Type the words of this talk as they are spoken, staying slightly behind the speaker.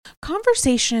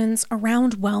conversations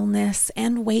around wellness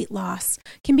and weight loss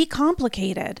can be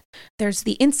complicated. There's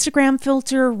the Instagram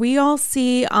filter we all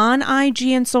see on IG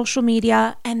and social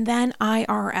media, and then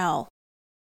IRL.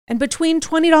 And between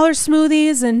 $20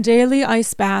 smoothies and daily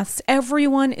ice baths,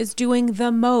 everyone is doing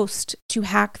the most to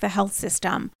hack the health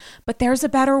system. But there's a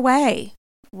better way.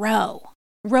 Ro.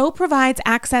 Ro provides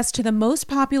access to the most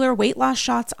popular weight loss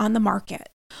shots on the market.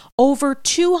 Over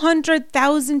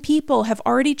 200,000 people have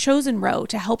already chosen Ro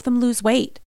to help them lose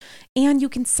weight. And you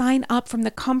can sign up from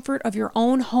the comfort of your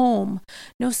own home.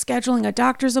 No scheduling a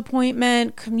doctor's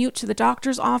appointment, commute to the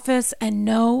doctor's office, and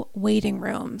no waiting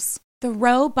rooms. The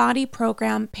Ro Body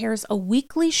Program pairs a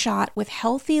weekly shot with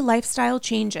healthy lifestyle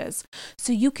changes,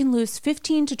 so you can lose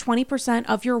 15 to 20%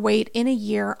 of your weight in a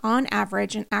year on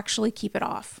average and actually keep it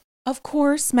off. Of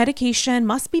course, medication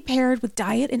must be paired with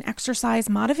diet and exercise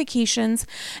modifications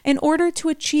in order to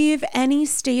achieve any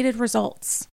stated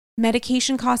results.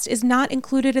 Medication cost is not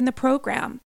included in the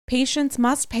program. Patients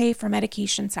must pay for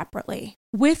medication separately.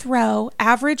 With Ro,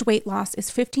 average weight loss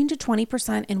is 15 to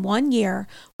 20% in 1 year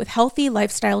with healthy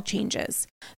lifestyle changes.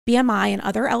 BMI and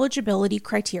other eligibility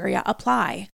criteria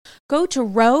apply. Go to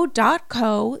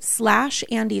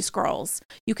ro.co/AndyScrolls.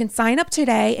 You can sign up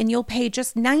today and you'll pay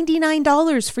just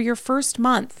 $99 for your first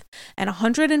month and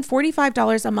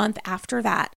 $145 a month after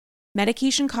that.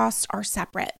 Medication costs are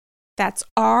separate. That's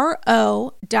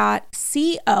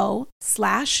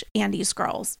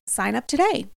ro.co/AndyScrolls. Sign up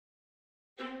today.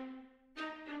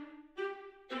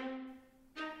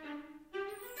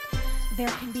 There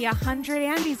can be 100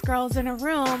 Andy's girls in a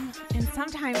room, and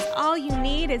sometimes all you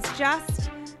need is just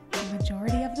the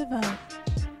majority of the vote.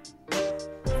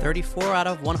 34 out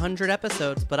of 100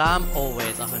 episodes, but I'm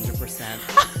always 100%.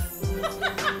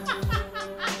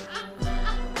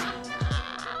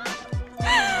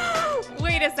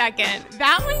 Wait a second.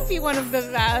 That might be one of the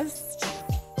best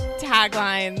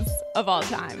taglines of all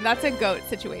time. That's a GOAT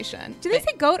situation. Do they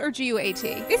say GOAT or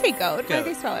G-U-A-T? They say GOAT. How do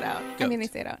they spell it out? Goat. I mean, they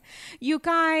say it out. You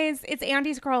guys, it's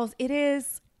Andy's Girls. It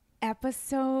is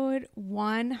episode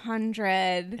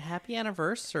 100. Happy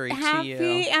anniversary to you.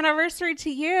 Happy anniversary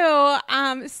to you.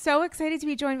 So excited to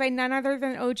be joined by none other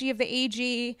than OG of the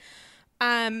AG,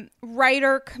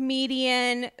 writer,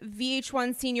 comedian,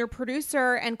 VH1 senior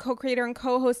producer, and co-creator and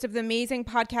co-host of the amazing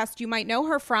podcast You Might Know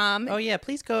Her From. Oh yeah,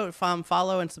 please go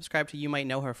follow and subscribe to You Might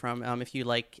Know Her From if you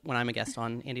like when I'm a guest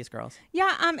on Andy's Girls.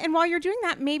 Yeah, and while you're doing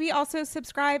that, maybe also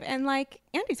subscribe and like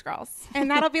Andy's Girls.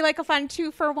 And that'll be like a fun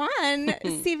 2-for-1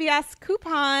 CVS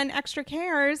coupon, extra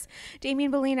cares.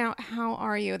 Damien Bellino, how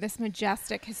are you this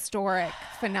majestic, historic,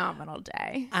 phenomenal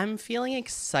day? I'm feeling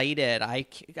excited. I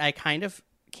kind of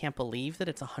can't believe that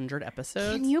it's 100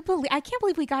 episodes. Can you believe? I can't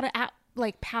believe we got it at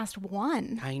like past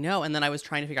 1. I know. And then I was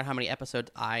trying to figure out how many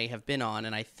episodes I have been on,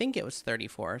 and I think it was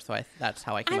 34. So that's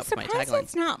how I came up with my tagline. I'm surprised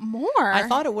it's not more. I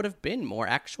thought it would have been more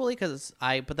actually,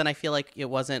 but then I feel like it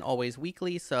wasn't always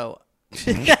weekly. So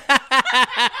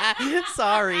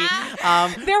sorry.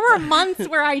 There were months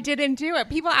where I didn't do it.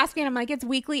 People ask me and I'm like, it's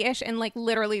weekly-ish, and like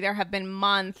literally there have been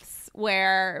months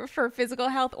where for physical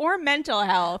health or mental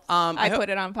health, I put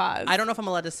it on pause. I don't know if I'm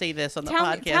allowed to say this on the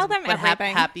podcast. Tell them but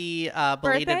everything. Happy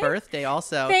belated birthday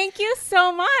also. Thank you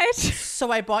so much.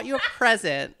 So I bought you a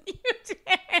present. You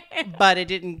did. But it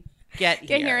didn't get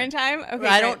here in time? Okay,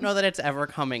 I don't know that it's ever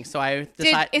coming. So I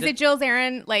decided. Is it Jill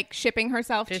Zarin like shipping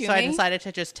herself to me? So I decided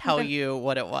to just tell you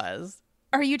what it was.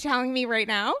 Are you telling me right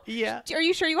now? Yeah. Are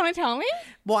you sure you want to tell me?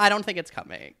 Well, I don't think it's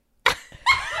coming.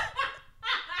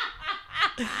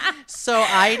 So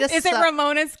I decided. Is it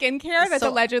Ramona skincare that's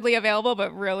allegedly available,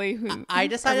 but really I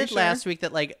decided last week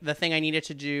that like the thing I needed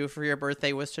to do for your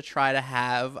birthday was to try to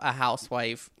have a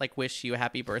housewife like wish you a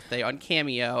happy birthday on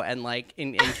Cameo and like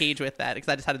engage with that, because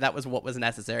I decided that was what was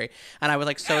necessary, and I was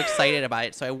like so excited about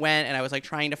it. So I went and I was like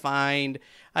trying to find,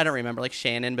 I don't remember, like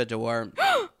Shannon Bador.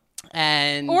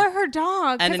 Or her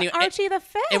dog, and then Archie the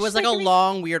fish. It was like a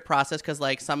long weird process, because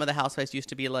like some of the housewives used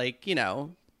to be like, you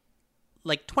know,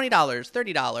 like $20,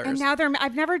 $30. And now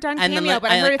I've never done Cameo,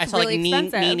 but I heard it's really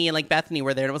expensive. Nene and like Bethany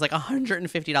were there, and it was like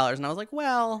 $150. And I was like,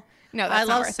 well, no, that's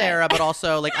I love Sarah, but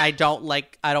also like I don't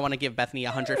want to give Bethany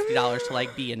 $150 to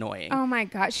like be annoying. Oh my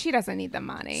God, she doesn't need the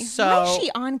money. So why is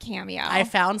she on Cameo? I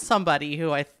found somebody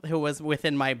who was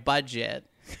within my budget,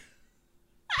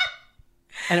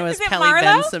 and it was Kelly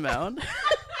Ben Simone.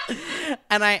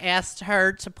 And I asked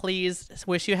her to please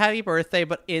wish you happy birthday,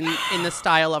 but in the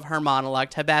style of her monologue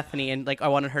to Bethany. And like I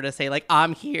wanted her to say like,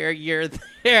 I'm here, you're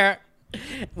there.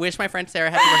 Wish my friend Sarah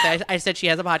happy birthday. I said she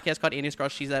has a podcast called Andy's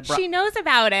Girls. She knows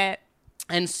about it.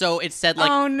 And so it said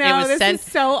like, oh no, this is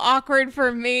so awkward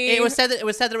for me. It was said that it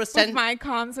was sent with my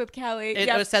comms with Kelly.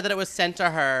 It was said that it was sent to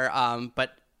her,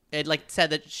 but it like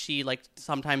said that she like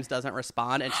sometimes doesn't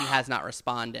respond, and she has not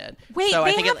responded. Wait, so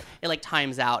I think it like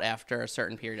times out after a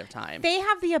certain period of time. They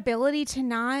have the ability to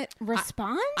not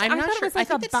respond? I'm not thought sure. it was like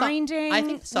a binding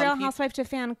Real Housewife to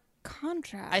fan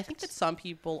contract. I think that some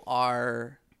people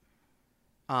are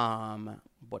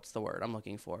what's the word I'm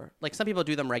looking for? Like some people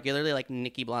do them regularly, like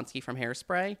Nikki Blonsky from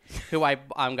Hairspray, who I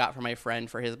got for my friend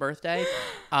for his birthday.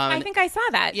 I think I saw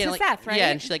that. Yeah, to like, Seth, right? Yeah,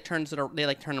 and she like turns it. They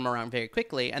like turn them around very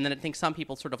quickly, and then I think some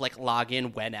people sort of like log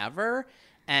in whenever.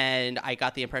 And I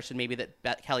got the impression maybe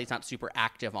that Kelly's not super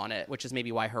active on it, which is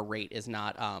maybe why her rate is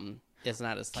not as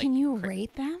like. Can you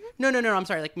rate them? No. I'm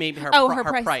sorry. Like maybe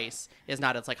her price is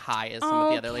not as like high as some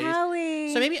of the other ladies.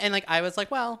 Kelly. So maybe and like I was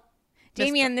like, well.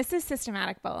 Damien, this is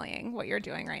systematic bullying, what you're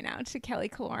doing right now to Kelly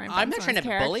Killoren. I'm not trying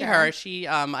to bully her. She,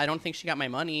 I don't think she got my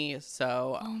money,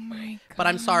 so. Oh my God. But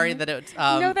I'm sorry that it's.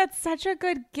 No, that's such a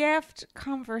good gift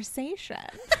conversation.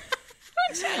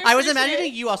 I was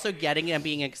imagining you also getting it and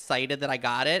being excited that I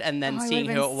got it and then seeing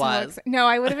who it was. No,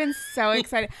 I would have been so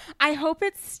excited. I hope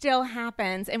it still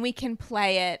happens and we can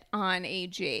play it on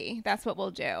AG. That's what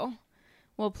we'll do.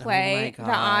 We'll play the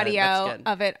audio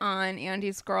of it on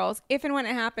Andy's Girls if and when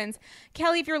it happens.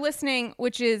 Kelly, if you're listening,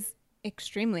 which is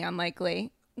extremely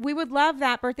unlikely, we would love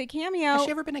that birthday cameo. Has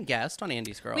she ever been a guest on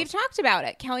Andy's Girls? We've talked about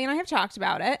it. Kelly and I have talked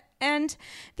about it. And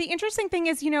the interesting thing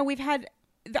is,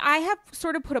 I have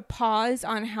sort of put a pause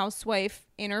on housewife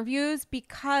interviews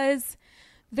because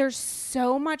there's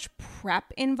so much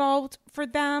prep involved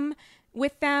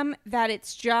with them that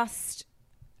it's just...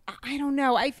 I don't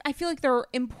know. I feel like they're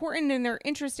important and they're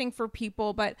interesting for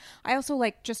people, but I also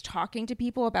like just talking to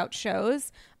people about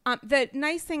shows. The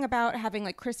nice thing about having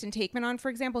like Kristen Takeman on, for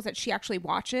example, is that she actually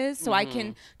watches. So I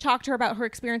can talk to her about her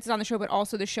experiences on the show, but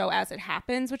also the show as it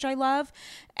happens, which I love.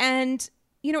 And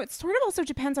it sort of also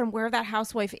depends on where that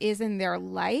housewife is in their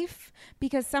life,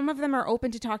 because some of them are open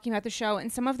to talking about the show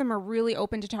and some of them are really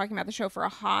open to talking about the show for a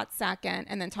hot second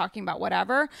and then talking about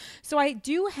whatever. So I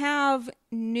do have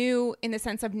new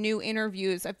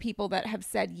interviews of people that have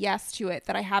said yes to it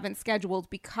that I haven't scheduled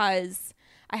because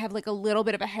I have like a little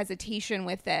bit of a hesitation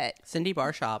with it. Cindy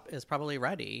Barshop is probably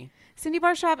ready. Cindy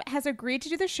Barshop has agreed to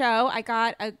do the show. I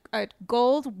got a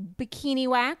gold bikini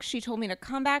wax. She told me to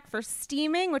come back for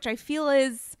steaming, which I feel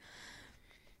is...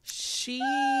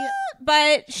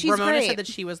 But she's Ramona great. said that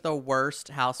she was the worst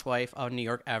housewife of New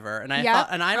York ever. And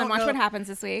I don't watch know what happens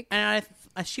this week. And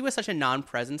she was such a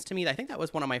non-presence to me. I think that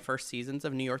was one of my first seasons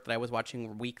of New York that I was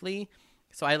watching weekly.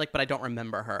 So but I don't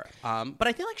remember her. But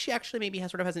I feel like she actually maybe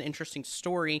has an interesting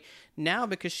story now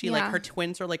because her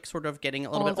twins are like sort of getting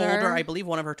a little bit older. I believe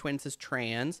one of her twins is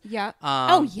trans. Yeah.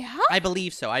 I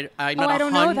believe so. I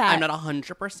don't know that. I'm not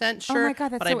 100% sure. Oh my God,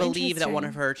 that's but so I believe that one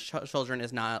interesting. of her children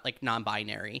is not like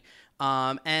non-binary.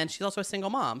 And she's also a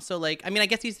single mom. So I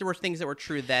guess these were things that were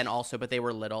true then also, but they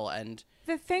were little and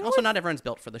not everyone's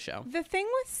built for the show. The thing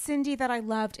with Cindy that I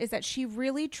loved is that she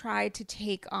really tried to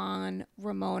take on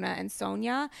Ramona and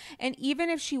Sonia. And even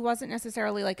if she wasn't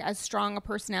necessarily like as strong a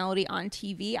personality on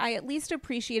TV, I at least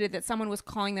appreciated that someone was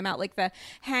calling them out, like the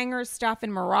hanger stuff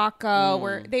in Morocco,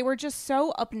 where they were just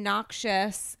so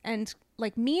obnoxious and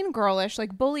like mean girlish,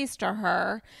 like bullies to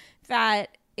her,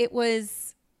 that it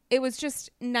was just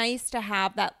nice to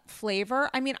have that flavor.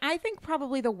 I mean, I think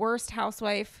probably the worst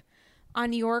housewife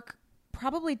on New York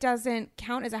probably doesn't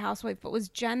count as a housewife, but was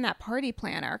Jen, that party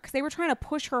planner, because they were trying to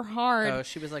push her hard. Oh,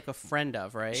 she was like a friend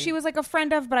of, right? She was like a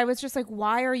friend of, but I was just like,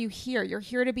 why are you here? You're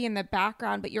here to be in the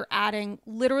background, but you're adding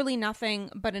literally nothing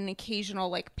but an occasional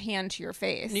like pan to your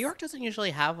face. New York doesn't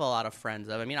usually have a lot of friends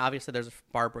of. I mean, obviously there's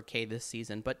Barbara Kay this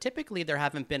season, but typically there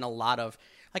haven't been a lot of,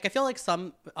 like, I feel like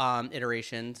some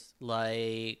iterations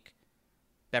like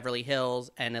Beverly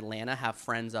Hills and Atlanta have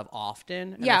friends of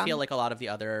often. And I feel like a lot of the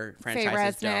other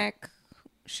franchises don't.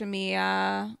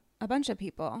 Shamia, a bunch of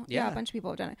people. Yeah, a bunch of people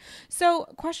have done it. So,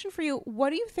 question for you. What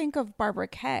do you think of Barbara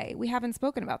Kay? We haven't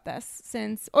spoken about this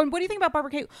since... Or what do you think about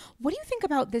Barbara Kay? What do you think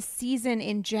about this season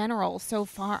in general so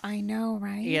far? I know,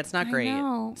 right? Yeah, it's not great.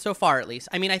 So far, at least.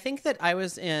 I mean, I think that I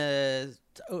was...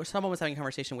 someone was having a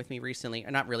conversation with me recently,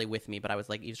 or not really with me, but I was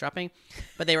like eavesdropping.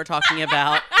 But they were talking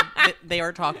about... they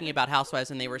were talking about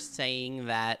Housewives, and they were saying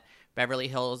that Beverly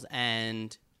Hills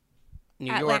and...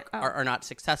 New York are not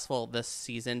successful this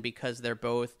season because they're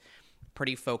both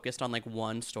pretty focused on like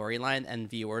one storyline and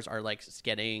viewers are like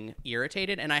getting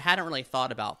irritated. And I hadn't really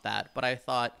thought about that,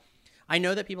 but I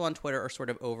know that people on Twitter are sort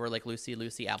of over like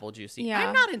Lucy Apple Juicy. Yeah.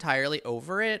 I'm not entirely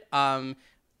over it.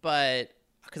 But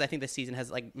because I think this season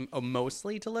has like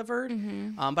mostly delivered.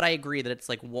 Mm-hmm. But I agree that it's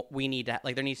like we need to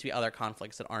like there needs to be other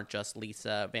conflicts that aren't just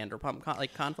Lisa Vanderpump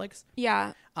conflicts.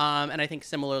 Yeah. And I think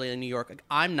similarly in New York, like,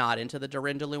 I'm not into the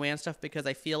Dorinda Luann stuff because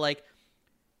I feel like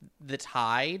the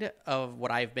tide of what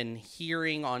I've been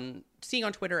seeing on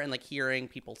Twitter and like hearing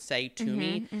people say to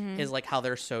me is like how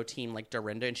they're so team like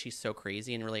Dorinda and she's so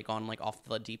crazy and really gone like off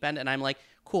the deep end. And I'm like,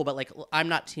 cool, but like I'm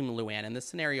not team Luann in this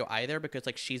scenario either because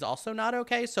like she's also not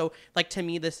okay. So like to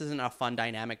me, this isn't a fun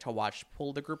dynamic to watch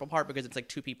pull the group apart because it's like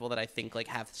two people that I think like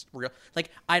have real,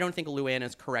 like I don't think Luann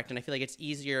is correct. And I feel like it's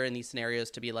easier in these scenarios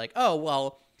to be like, oh,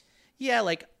 well, yeah,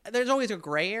 like there's always a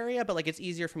gray area, but like it's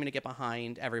easier for me to get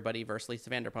behind everybody versus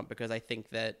Lisa Vanderpump because I think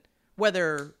that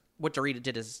whether what Dorinda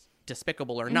did is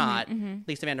despicable or not,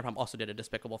 Lisa Vanderpump also did a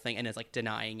despicable thing and is like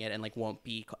denying it and like won't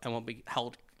be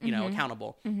held, you know,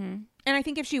 accountable. And I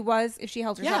think if she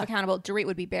held herself accountable, Dorit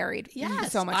would be buried.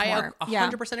 Yes, so much more. I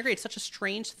 100% agree. It's such a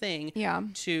strange thing. Yeah.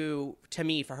 To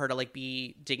me for her to like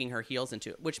be digging her heels into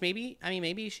it, which maybe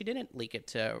she didn't leak it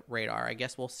to Radar. I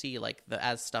guess we'll see. Like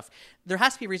as stuff, there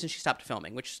has to be a reason she stopped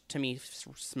filming, which to me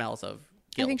smells of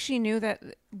guilt. I think she knew that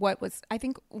what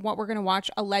we're going to watch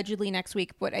allegedly next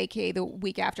week, but aka the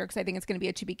week after, because I think it's going to be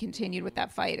a to be continued with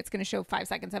that fight. It's going to show 5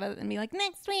 seconds of it and be like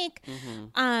next week.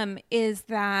 Is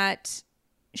that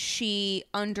she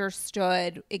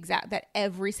understood that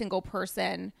every single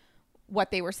person,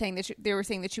 what they were saying, they were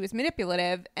saying that she was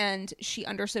manipulative, and she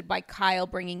understood by Kyle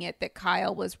bringing it that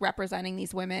Kyle was representing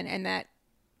these women and that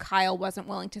Kyle wasn't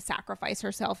willing to sacrifice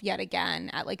herself yet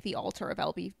again at like the altar of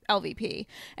LVP.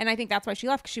 And I think that's why she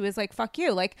left, because she was like, fuck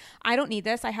you. Like, I don't need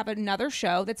this. I have another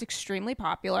show that's extremely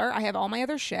popular. I have all my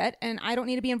other shit and I don't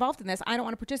need to be involved in this. I don't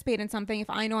want to participate in something if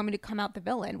I know I'm going to come out the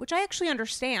villain, which I actually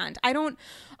understand. I don't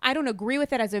agree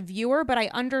with it as a viewer, but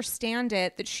I understand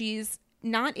it that she's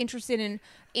not interested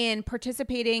in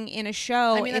participating in a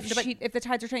show. I mean, if the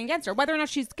tides are turning against her, whether or not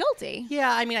she's guilty.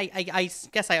 Yeah, I mean, I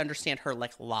guess I understand her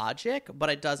like logic,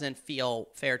 but it doesn't feel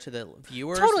fair to the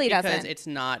viewers. Totally because doesn't. It's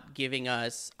not giving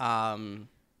us.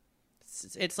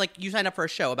 It's like you signed up for a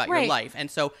show about your life, and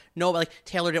so like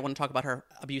Taylor didn't want to talk about her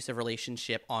abusive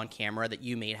relationship on camera that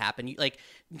you made happen.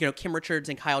 Kim Richards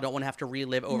and Kyle don't want to have to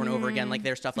relive over and over again like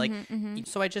their stuff. Like,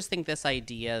 so I just think this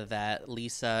idea that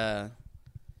Lisa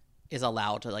is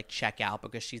allowed to like check out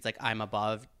because she's like, I'm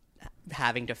above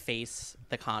having to face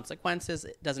the consequences.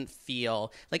 It doesn't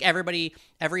feel like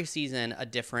every season, a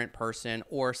different person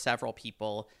or several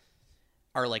people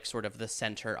are like sort of the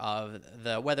center of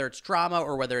whether it's drama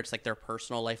or whether it's like their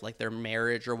personal life, like their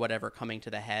marriage or whatever coming to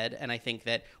the head. And I think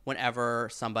that whenever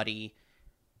somebody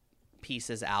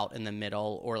pieces out in the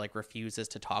middle or like refuses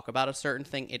to talk about a certain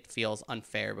thing, it feels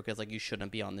unfair because like you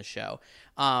shouldn't be on the show.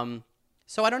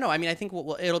 So I don't know. I mean, I think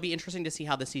it'll be interesting to see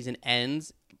how the season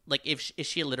ends. Like, is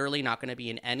she literally not going to be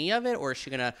in any of it, or is she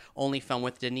going to only film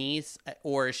with Denise,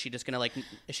 or is she just going to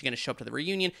is she going to show up to the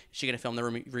reunion? Is she going to film the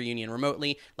reunion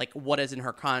remotely? Like, what is in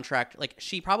her contract? Like,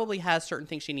 she probably has certain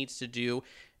things she needs to do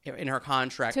in her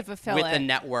contract to fulfill with it. The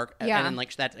network, and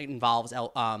like that involves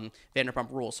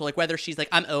Vanderpump Rules. So like whether she's like,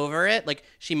 I'm over it, like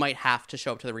she might have to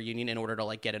show up to the reunion in order to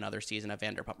like get another season of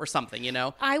Vanderpump or something, you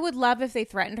know? I would love if they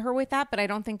threatened her with that, but I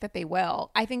don't think that they will.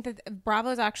 I think that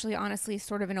Bravo's actually honestly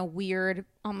sort of in a weird,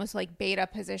 almost like beta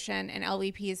position, and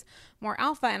LVP's more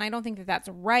alpha, and I don't think that that's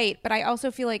right. But I also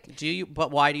feel like,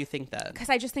 but why do you think that? Because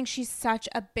I just think she's such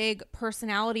a big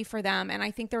personality for them, and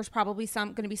I think there's probably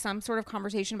going to be some sort of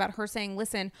conversation about her saying,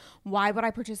 listen, why would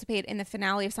I participate in the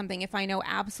finale of something if I know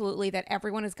absolutely that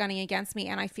everyone is gunning against me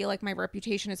and I feel like my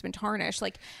reputation has been tarnished?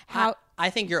 Like, how... I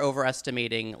think you're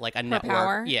overestimating like a network.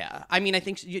 Power. Yeah. I mean, I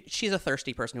think she's a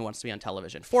thirsty person who wants to be on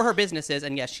television for her businesses.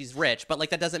 And yes, she's rich, but like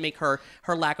that doesn't make her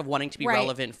lack of wanting to be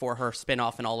relevant for her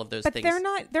spinoff and all of those things.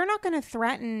 But they're not going to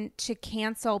threaten to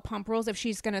cancel Pump Rules if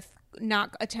she's going to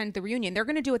not attend the reunion. They're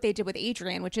going to do what they did with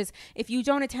Adrienne, which is if you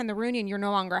don't attend the reunion, you're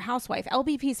no longer a housewife.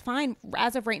 LVP's fine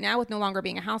as of right now with no longer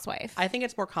being a housewife. I think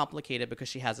it's more complicated because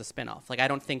she has a spinoff. Like, I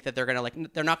don't think that they're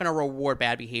not going to reward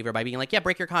bad behavior by being like, yeah,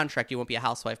 break your contract, you won't be a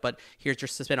housewife, but here's your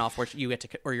spinoff where you get to,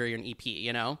 or you're an EP,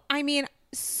 you know? I mean,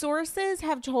 sources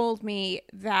have told me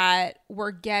that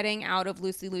we're getting out of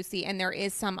Lucy Lucy and there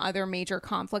is some other major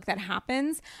conflict that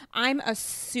happens. I'm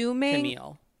assuming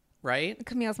Camille. Right?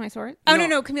 Camille's my source. Oh,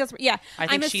 no. Camille's... Yeah. I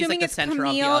think she's like the center Camille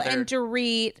of the other... and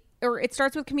Dorit, or it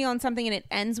starts with Camille and something and it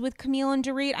ends with Camille and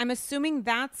Dorit. I'm assuming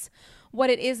that's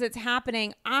what it is that's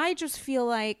happening. I just feel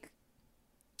like,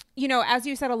 you know, as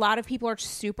you said, a lot of people are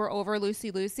super over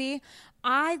Lucy Lucy.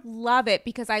 I love it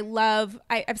because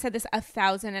I've said this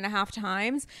 1,500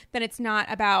 times, that it's not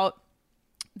about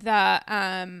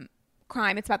the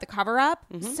crime, it's about the cover-up.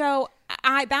 So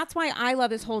that's why I love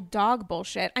this whole dog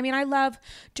bullshit. I mean, I love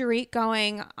Dorit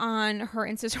going on her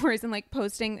Insta stories and like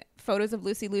posting photos of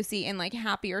Lucy in like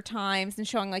happier times and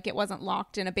showing like it wasn't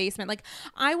locked in a basement. Like,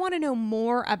 I want to know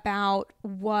more about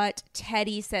what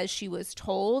Teddi says she was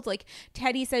told. Like,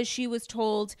 Teddi says she was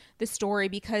told the story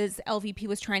because LVP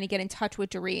was trying to get in touch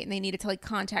with Dorit and they needed to like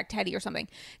contact Teddi or something.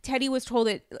 Teddi was told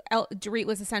that Dorit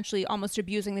was essentially almost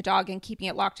abusing the dog and keeping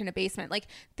it locked in a basement. Like,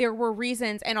 there were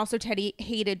reasons, and also Teddi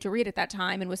hated Dorit at that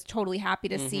time and was totally happy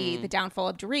to see the downfall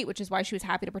of Dorit, which is why she was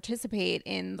happy to participate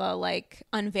in the like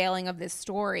unveiling of this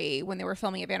story when they were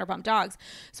filming at Vanderpump Dogs.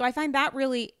 So I find that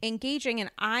really engaging,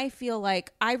 and I feel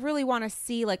like I really want to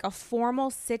see like a formal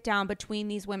sit down between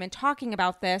these women talking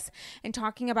about this and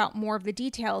talking about more of the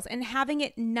details, and having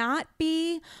it not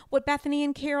be what Bethany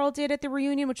and Carol did at the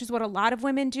reunion, which is what a lot of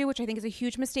women do, which I think is a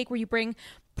huge mistake, where you bring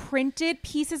printed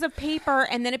pieces of paper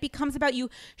and then it becomes about you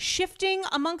shifting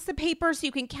amongst the paper so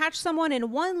you can catch someone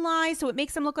in one lie, so it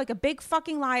makes them look like a big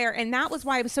fucking liar. And that was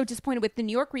why I was so disappointed with the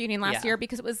New York reunion last year,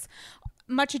 because it was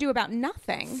much ado about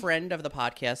nothing. Friend of the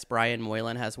podcast, Brian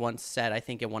Moylan, has once said, I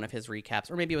think in one of his recaps,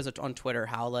 or maybe it was on Twitter,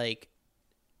 how like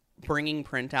bringing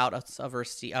printouts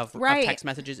of text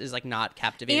messages is like not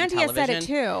captivating television. Andy has said it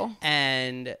too.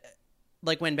 And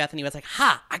like when Bethany was like,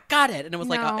 "Ha, I got it," and it was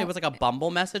like it was like a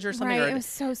Bumble message or something. Right, or, it was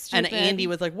so stupid. And Andy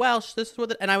was like, "Well, this is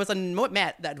what," and I was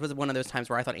Matt. That was one of those times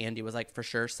where I thought Andy was like for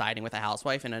sure siding with a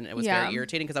housewife, and it was very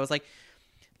irritating because I was like,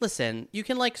 "Listen, you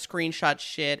can like screenshot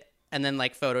shit and then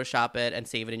like Photoshop it and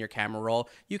save it in your camera roll.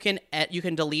 You can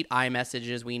delete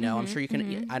iMessages. We know. I'm sure you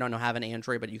can. I don't know, have an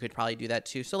Android, but you could probably do that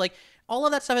too. So like all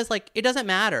of that stuff is like, it doesn't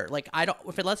matter. Like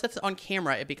if it lets us on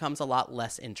camera, it becomes a lot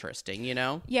less interesting, you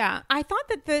know? Yeah, I thought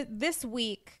that this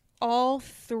week all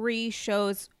three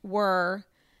shows were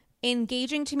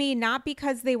engaging to me, not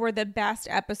because they were the best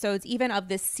episodes even of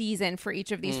this season for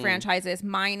each of these franchises,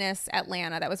 minus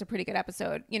Atlanta. That was a pretty good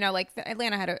episode. You know, like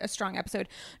Atlanta had a strong episode.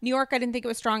 New York, I didn't think it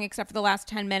was strong except for the last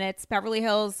 10 minutes. Beverly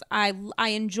Hills, I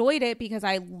enjoyed it because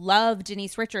I love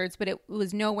Denise Richards, but it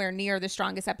was nowhere near the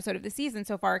strongest episode of the season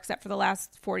so far, except for the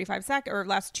last 45 seconds or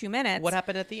last 2 minutes. What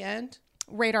happened at the end?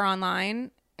 Radar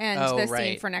Online. And the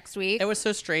scene for next week. It was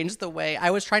so strange the way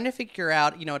I was trying to figure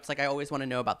out, you know, it's like I always want to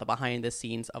know about the behind the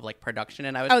scenes of like production.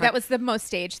 And I was that was the most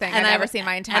staged thing I've ever seen in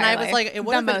my entire life. And I was like, it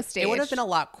would have been a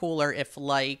lot cooler if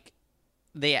like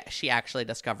she actually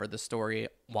discovered the story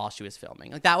while she was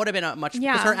filming. Like that would have been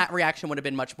because her reaction would have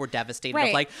been much more devastating. Right.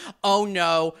 Of like, oh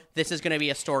no, this is going to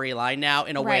be a storyline now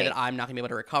in a way that I'm not going to be able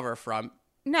to recover from.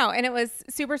 No, and it was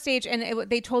super staged, and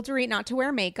they told Dorit not to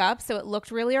wear makeup, so it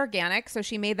looked really organic. So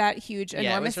she made that huge,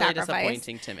 enormous sacrifice. It was really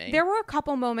disappointing to me. There were a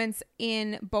couple moments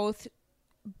in both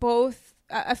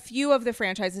a few of the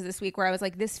franchises this week where I was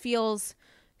like, this feels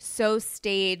so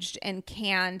staged and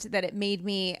canned that it made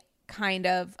me kind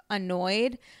of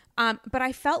annoyed. But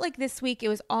I felt like this week it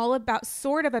was all about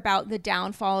the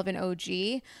downfall of an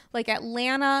OG. Like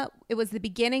Atlanta, it was the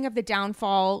beginning of the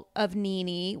downfall of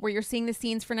Nene, where you're seeing the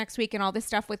scenes for next week and all this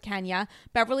stuff with Kenya.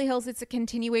 Beverly Hills, it's a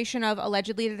continuation of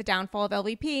allegedly the downfall of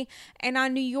LVP. And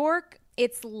on New York,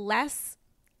 it's less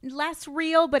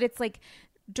real, but it's like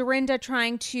Dorinda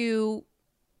trying to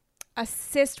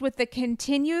assist with the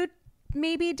continued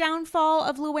maybe downfall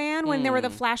of Luann when there were the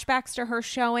flashbacks to her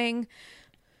showing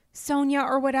Sonia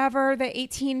or whatever, the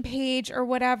 18-page or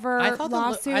whatever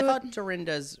lawsuit. I thought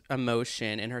Dorinda's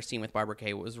emotion in her scene with Barbara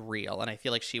Kay was real. And I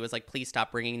feel like she was like, please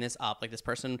stop bringing this up. Like this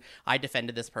person, I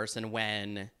defended this person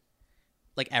when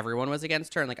like everyone was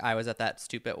against her. And like I was at that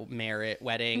stupid Merritt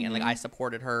wedding and like I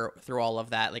supported her through all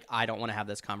of that. Like I don't want to have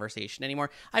this conversation anymore.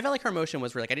 I felt like her emotion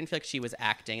was real. Like I didn't feel like she was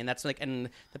acting. And that's like, and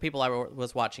the people I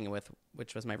was watching it with,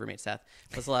 which was my roommate Seth,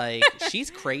 was like,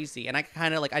 she's crazy. And I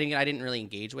kind of like, I didn't really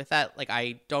engage with that. Like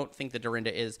I don't think that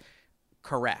Dorinda is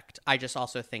correct. I just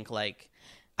also think that like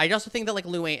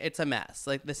Luann, it's a mess.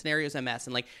 Like the scenario is a mess.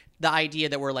 And like the idea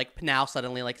that we're like now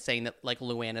suddenly like saying that like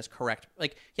Luann is correct.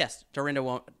 Like, yes, Dorinda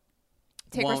won't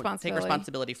take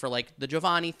responsibility for like the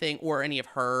Giovanni thing or any of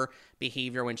her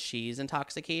behavior when she's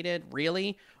intoxicated,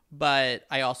 really. But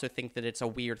I also think that it's a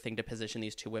weird thing to position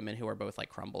these two women who are both like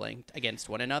crumbling against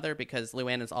one another, because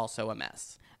Luann is also a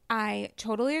mess. I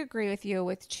totally agree with you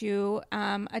with two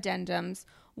addendums.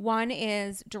 One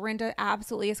is Dorinda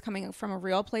absolutely is coming from a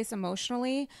real place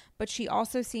emotionally, but she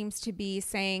also seems to be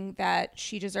saying that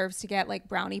she deserves to get like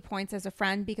brownie points as a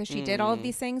friend because she did all of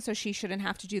these things, so she shouldn't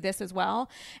have to do this as well.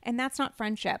 And that's not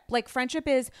friendship. Like friendship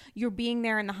is you're being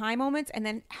there in the high moments and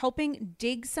then helping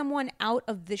dig someone out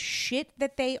of the shit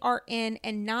that they are in,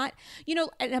 and not, you know,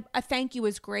 a thank you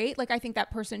is great. Like I think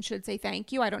that person should say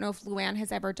thank you. I don't know if Luann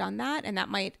has ever done that, and that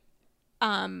might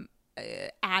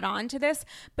add on to this,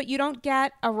 but you don't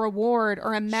get a reward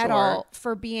or a medal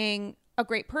for being a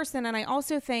great person. And I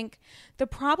also think the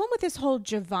problem with this whole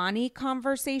Giovanni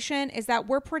conversation is that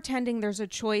we're pretending there's a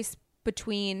choice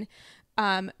between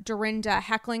Dorinda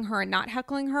heckling her and not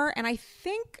heckling her. And I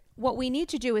think what we need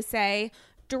to do is say,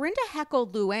 Dorinda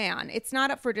heckled Luann. It's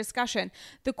not up for discussion.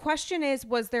 The question is,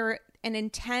 was there an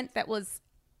intent that was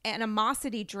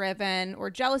animosity driven or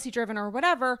jealousy driven or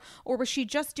whatever, or was she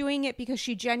just doing it because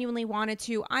she genuinely wanted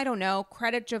to, I don't know,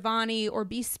 credit Giovanni or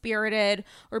be spirited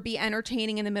or be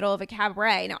entertaining in the middle of a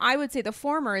cabaret? Now, I would say the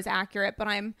former is accurate, but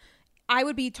I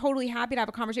would be totally happy to have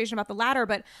a conversation about the latter,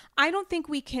 but I don't think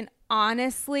we can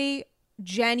honestly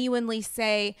genuinely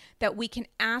say that we can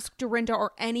ask Dorinda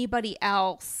or anybody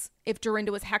else if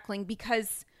Dorinda was heckling,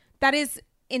 because that is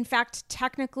in fact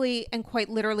technically and quite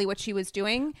literally what she was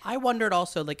doing. I wondered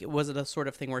also, like, was it a sort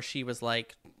of thing where she was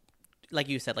like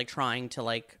you said, like trying to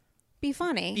like be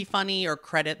funny or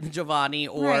credit Giovanni,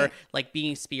 or like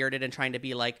being spirited and trying to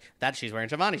be like that she's wearing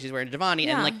Giovanni,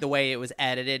 Yeah. and like the way it was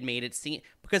edited made it seem,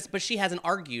 but she hasn't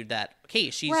argued that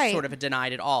case. She's sort of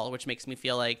denied it all, which makes me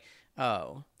feel like,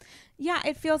 oh. Yeah,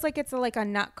 it feels like it's like a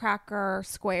Nutcracker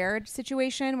squared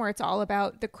situation where it's all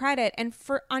about the credit. And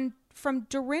from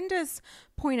Dorinda's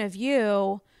point of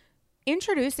view,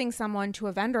 introducing someone to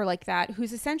a vendor like that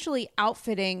who's essentially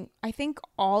outfitting, I think,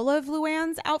 all of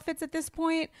Luann's outfits at this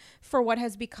point for what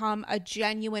has become a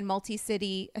genuine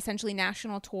multi-city, essentially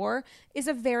national tour, is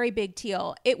a very big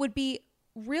deal. It would be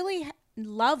really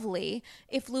lovely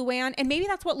if Luann, and maybe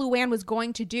that's what Luann was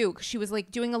going to do, because she was like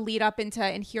doing a lead up into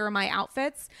and here are my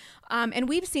outfits, and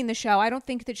we've seen the show. I don't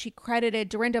think that she credited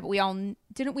Dorinda, but we all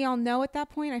know at that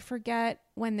point? I forget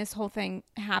when this whole thing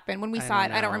happened, when we saw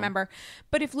it. I don't remember.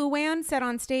 But if Luann said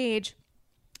on stage,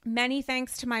 many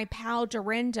thanks to my pal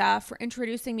Dorinda for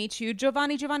introducing me to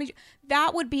Giovanni,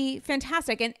 that would be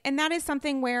fantastic. And that is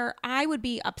something where I would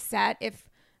be upset if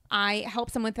I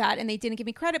helped someone with that and they didn't give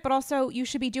me credit, but also you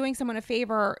should be doing someone a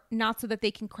favor, not so that they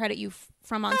can credit you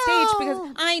from on stage,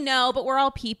 because I know, but we're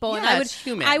all people. Yeah, and it's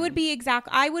human. I would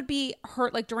be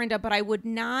hurt like Dorinda, but I would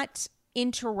not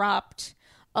interrupt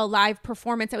a live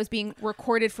performance that was being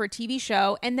recorded for a TV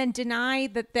show and then deny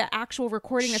that the actual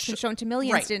recording that's been shown to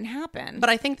millions didn't happen. But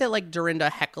I think that like Dorinda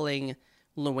heckling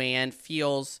Luann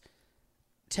feels,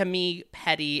 to me,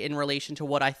 petty in relation to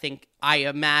what I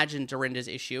imagine Dorinda's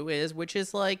issue is, which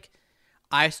is like,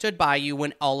 I stood by you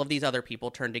when all of these other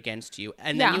people turned against you,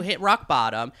 and then you hit rock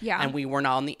bottom, and we were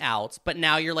not on the outs, but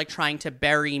now you're like trying to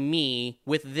bury me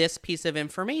with this piece of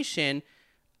information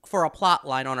for a plot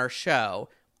line on our show,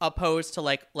 opposed to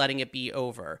like letting it be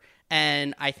over.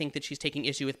 And I think that she's taking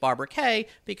issue with Barbara Kay,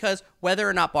 because whether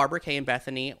or not Barbara Kay and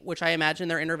Bethany, which I imagine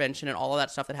their intervention and all of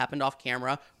that stuff that happened off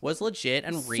camera was legit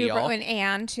and real. And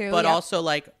Anne too. But also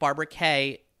like Barbara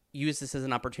Kay used this as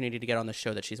an opportunity to get on the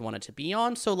show that she's wanted to be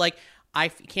on. So like I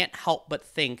can't help but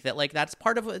think that like that's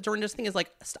part of Dorinda's thing is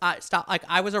like stop. Like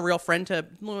I was a real friend to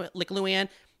like Luann.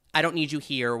 I don't need you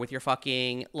here with your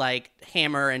fucking like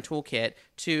hammer and toolkit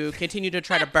to continue to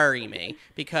try to bury me,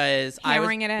 because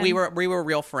we were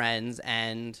real friends,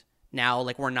 and now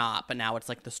like we're not, but now it's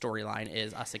like the storyline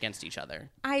is us against each other.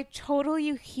 I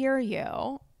totally hear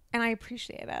you and I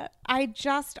appreciate it. I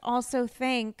just also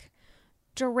think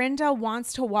Dorinda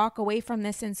wants to walk away from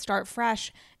this and start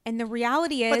fresh. And the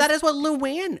reality is, but that is what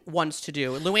Luann wants to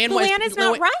do. Luann is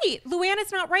not right. Luann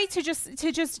is not right to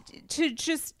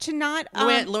not.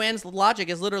 Luann's logic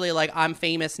is literally like, I'm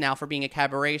famous now for being a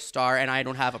cabaret star, and I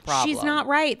don't have a problem. She's not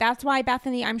right. That's why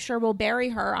Bethany, I'm sure, will bury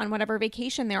her on whatever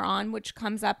vacation they're on, which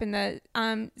comes up in the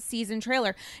season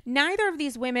trailer. Neither of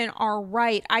these women are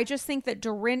right. I just think that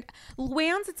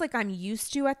Luann's, it's like I'm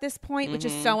used to at this point, which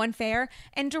is so unfair.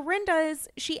 And Dorinda's,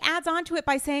 she adds on to it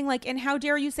by saying like, and how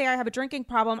dare you say I have a drinking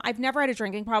problem? I've never had a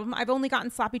drinking problem. I've only gotten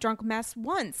sloppy drunk mess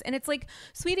once. And it's like,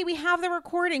 sweetie, we have the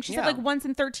recording. She said like once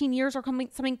in 13 years or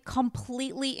something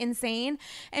completely insane.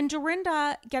 And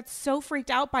Dorinda gets so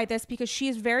freaked out by this because she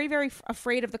is very, very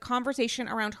afraid of the conversation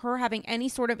around her having any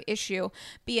sort of issue,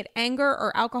 be it anger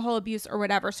or alcohol abuse or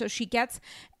whatever. So she gets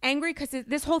angry because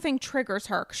this whole thing triggers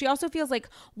her. She also feels like,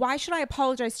 why should I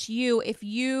apologize to you if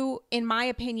you, in my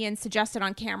opinion, suggested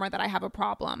on camera that I have a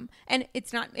problem? And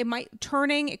it's not,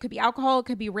 it could be alcohol, it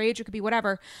could be rage, it could be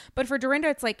whatever. But for Dorinda,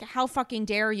 it's like, how fucking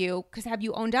dare you? Because have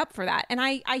you owned up for that? And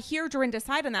I hear Dorinda's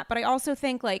side on that, but I also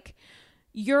think like,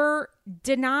 you're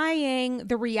denying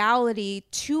the reality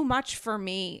too much for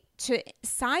me to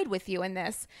side with you in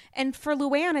this. And for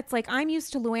Luann, it's like, I'm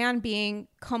used to Luann being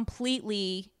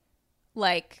completely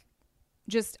like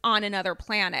just on another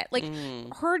planet. Like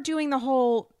her doing the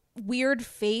whole weird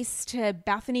face to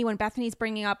Bethany when Bethany's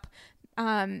bringing up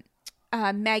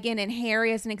Meghan and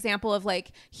Harry as an example of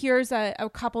like, here's a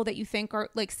couple that you think are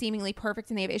like seemingly perfect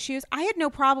and they have issues. I had no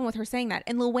problem with her saying that.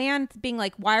 And Luann being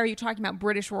like, why are you talking about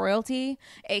British royalty?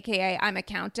 AKA I'm a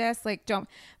countess. Like,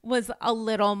 was a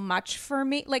little much for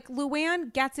me. Like,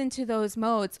 Luann gets into those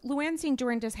modes. Luann seeing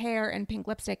Dorinda's hair and pink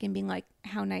lipstick and being like,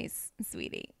 how nice,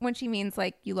 sweetie. When she means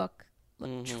like, you look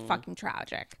fucking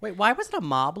tragic. Wait, why was it a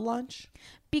mob lunch?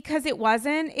 Because it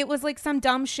wasn't. It was like some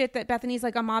dumb shit that Bethany's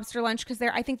like a mobster lunch because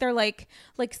I think they're like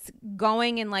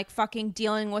going and like fucking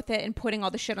dealing with it and putting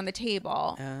all the shit on the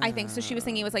table. I think so. She was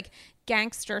thinking it was like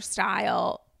gangster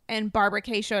style, and Barbara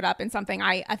Kay showed up in something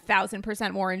I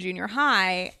 1,000% wore in junior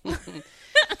high.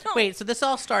 Wait, so this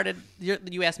all started.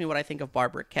 You asked me what I think of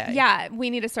Barbara Kay. Yeah, we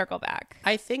need to circle back.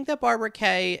 I think that Barbara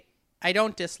Kay. I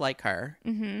don't dislike her.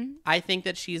 Mm-hmm. I think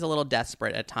that she's a little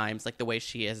desperate at times, like the way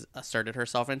she has asserted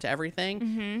herself into everything.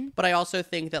 Mm-hmm. But I also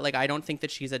think that, like, I don't think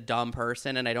that she's a dumb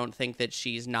person, and I don't think that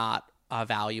she's not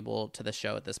valuable to the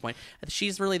show at this point.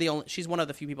 She's really she's one of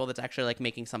the few people that's actually like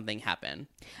making something happen.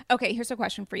 Okay, here's a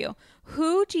question for you.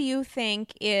 Who do you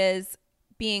think is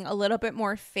being a little bit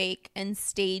more fake and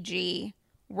stagey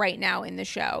right now in the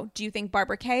show? Do you think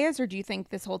Barbara Kay is, or do you think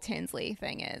this whole Tinsley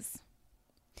thing is?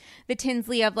 The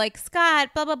Tinsley of like,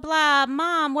 Scott, blah, blah, blah.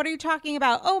 Mom, what are you talking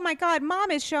about? Oh my God,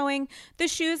 Mom is showing the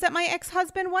shoes that my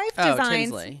ex-husband wife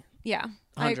designed. Tinsley. Yeah,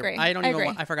 I agree.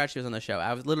 I forgot she was on the show.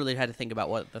 I was literally had to think about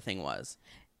what the thing was.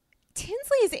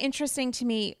 Tinsley is interesting to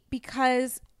me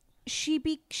because she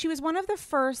was one of the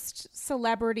first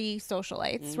celebrity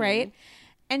socialites, right?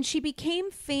 And she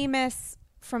became famous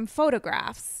from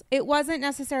photographs. It wasn't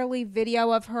necessarily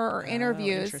video of her or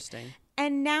interviews. Interesting.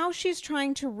 And now she's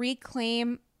trying to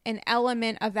reclaim an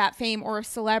element of that fame or a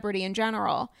celebrity in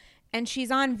general. And she's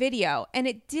on video. And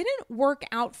it didn't work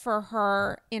out for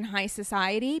her in high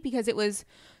society because it was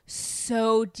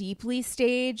so deeply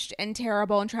staged and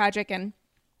terrible and tragic. And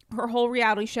her whole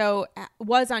reality show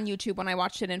was on YouTube when I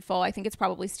watched it in full. I think it's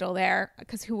probably still there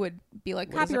because who would be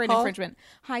like copyright infringement?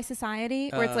 High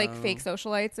Society, where it's like fake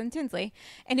socialites and Tinsley.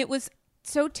 And it was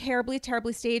so terribly,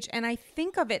 terribly staged. And I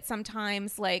think of it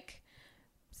sometimes like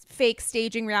fake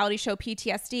staging reality show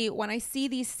PTSD when I see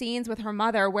these scenes with her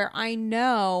mother where I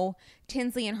know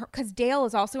Tinsley and her, because Dale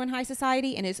is also in High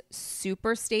Society and is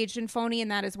super staged and phony in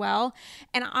that as well.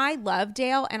 And I love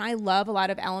Dale and I love a lot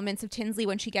of elements of Tinsley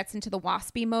when she gets into the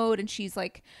waspy mode and she's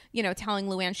like, you know, telling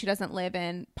Luann she doesn't live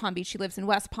in Palm Beach, she lives in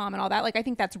West Palm and all that. Like, I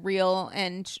think that's real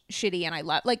and shitty and I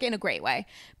love, like, in a great way.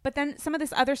 But then some of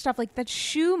this other stuff, like that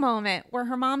shoe moment where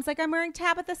her mom's like, I'm wearing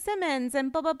Tabitha Simmons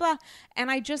and blah, blah, blah.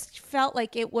 And I just felt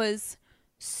like it was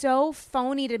so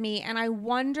phony to me, and I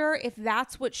wonder if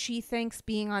that's what she thinks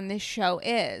being on this show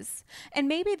is. And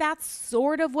maybe that's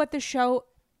sort of what the show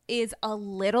is a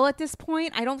little at this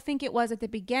point. I don't think it was at the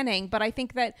beginning, but I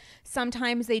think that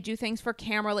sometimes they do things for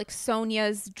camera, like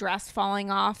Sonia's dress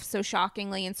falling off so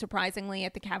shockingly and surprisingly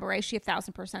at the cabaret. She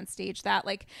 1,000% staged that.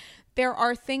 Like, there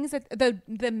are things that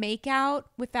the makeout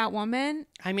with that woman.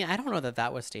 I mean, I don't know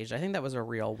that was staged. I think that was a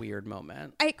real weird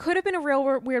moment. It could have been a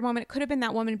real weird moment. It could have been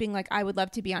that woman being like, I would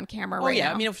love to be on camera right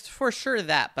now. I mean, for sure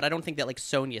that, but I don't think that like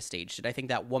Sonia staged it. I think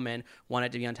that woman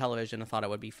wanted to be on television and thought it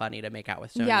would be funny to make out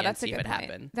with Sonia and see if it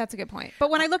happened. That's a good point. But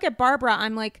when I look at Barbara,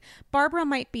 I'm like, Barbara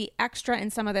might be extra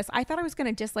in some of this. I thought I was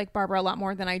going to dislike Barbara a lot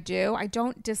more than I do. I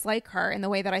don't dislike her in the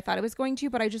way that I thought I was going to,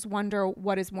 but I just wonder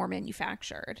what is more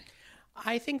manufactured.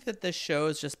 I think that the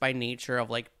shows, just by nature of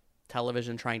like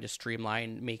television trying to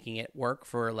streamline making it work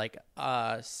for like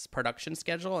a production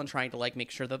schedule and trying to like make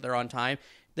sure that they're on time,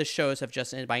 the shows have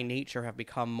just by nature have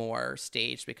become more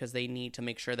staged because they need to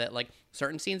make sure that like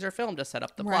certain scenes are filmed to set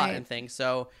up the plot and things.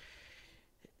 So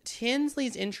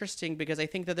Tinsley's interesting because I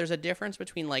think that there's a difference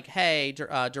between like, hey,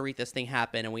 Dorit, this thing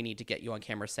happened and we need to get you on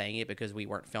camera saying it because we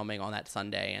weren't filming on that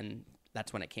Sunday and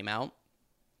that's when it came out.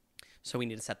 So we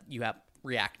need to set you up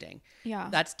reacting. Yeah.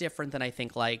 That's different than I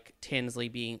think like Tinsley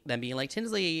being like,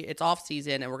 Tinsley, it's off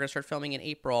season and we're going to start filming in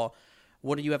April.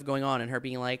 What do you have going on? And her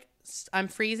being like, I'm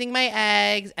freezing my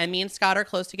eggs and me and Scott are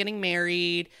close to getting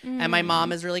married and my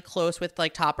mom is really close with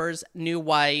like Topper's new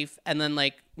wife, and then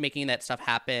like making that stuff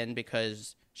happen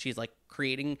because she's like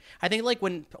creating. I think like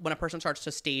when a person starts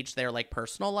to stage their like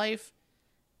personal life,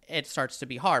 it starts to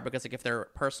be hard because like if their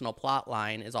personal plot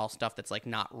line is all stuff that's like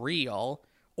not real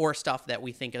or stuff that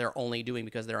we think they're only doing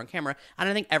because they're on camera. And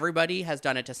I think everybody has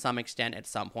done it to some extent at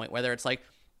some point, whether it's like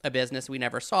a business we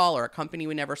never saw or a company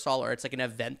we never saw, or it's like an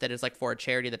event that is like for a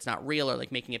charity that's not real, or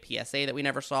like making a PSA that we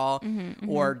never saw,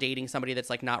 or dating somebody that's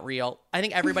like not real. I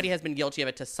think everybody has been guilty of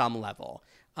it to some level.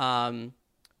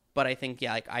 But I think,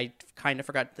 yeah, like I kind of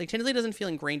forgot, like Tinsley doesn't feel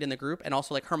ingrained in the group, and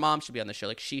also like her mom should be on the show.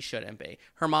 Like she shouldn't be.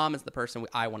 Her mom is the person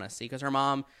I want to see because her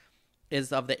mom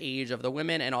is of the age of the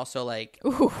women, and also like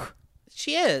Ooh,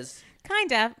 she is.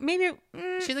 kind of. Maybe.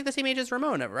 She's like the same age as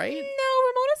Ramona, right? No,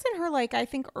 Ramona's in her like I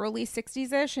think early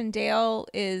 60s ish, and Dale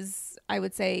is I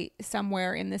would say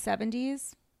somewhere in the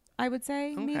 70s. I would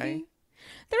say maybe.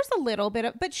 There's a little bit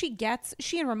of, but she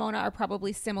and Ramona are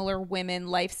probably similar women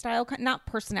lifestyle, not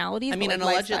personalities. I mean, but and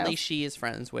like allegedly lifestyles. she is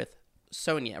friends with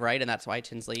Sonia, right? And that's why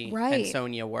Tinsley Right. and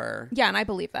Sonia were. Yeah, and I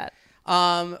believe that.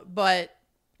 But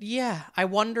yeah, I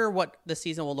wonder what the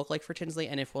season will look like for Tinsley,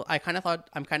 and if I kind of thought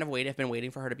I've been waiting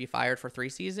for her to be fired for 3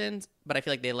 seasons, but I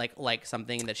feel like they like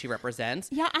something that she represents.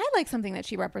 Yeah, I like something that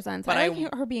she represents. But I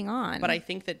like her being on. But I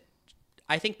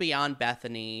think beyond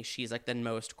Bethany, she's like the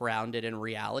most grounded in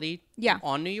reality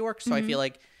on New York. So I feel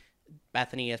like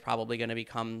Bethany is probably going to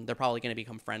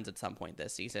become friends at some point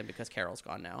this season because Carol's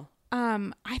gone now.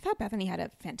 I thought Bethany had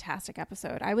a fantastic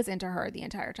episode. I was into her the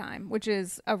entire time, which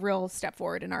is a real step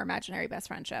forward in our imaginary best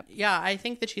friendship. Yeah, I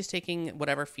think that she's taking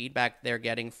whatever feedback they're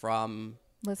getting from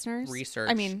listeners, research.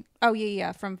 I mean,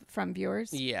 from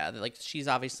viewers. Yeah, like she's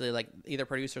obviously like either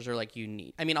producers or like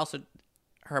unique. I mean, also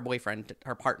her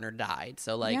partner died,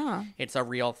 so like it's a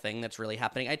real thing that's really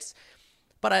happening.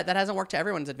 But that hasn't worked to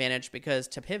everyone's advantage because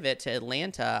to pivot to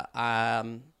Atlanta,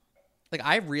 like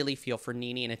I really feel for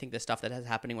NeNe, and I think the stuff that is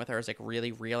happening with her is like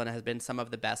really real, and it has been some of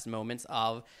the best moments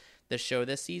of the show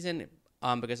this season.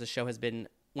 Because the show has been,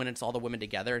 when it's all the women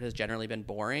together, it has generally been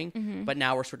boring. But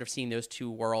now we're sort of seeing those two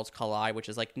worlds collide, which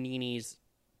is like NeNe's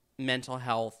mental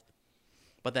health,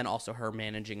 but then also her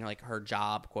managing like her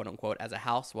job, quote unquote, as a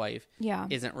housewife,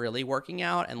 isn't really working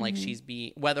out, and like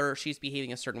whether she's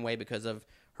behaving a certain way because of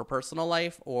her personal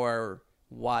life or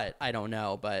what, I don't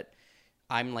know, but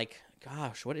I'm like,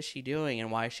 gosh, what is she doing, and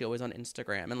why is she always on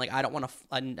Instagram? And like I don't want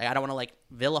to like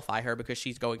vilify her because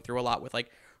she's going through a lot with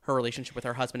like her relationship with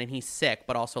her husband, and he's sick,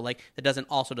 but also like that doesn't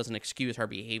excuse her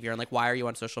behavior. And like, why are you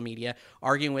on social media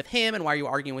arguing with him, and why are you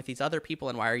arguing with these other people,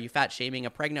 and why are you fat shaming a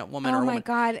pregnant woman? Oh my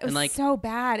god, it was like, so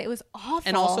bad. It was awful.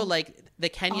 And also like the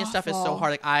Kenya stuff is so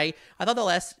hard. Like I thought the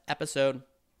last episode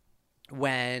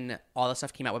when all the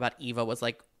stuff came out about Eva was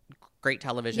like great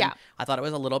television. Yeah. I thought it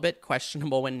was a little bit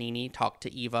questionable when NeNe talked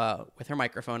to Eva with her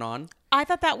microphone on. I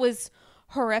thought that was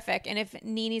horrific. And if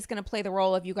NeNe's going to play the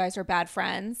role of you guys are bad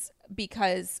friends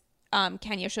because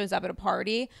Kenya shows up at a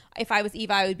party, if I was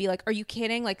Eva, I would be like, are you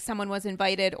kidding? Like someone was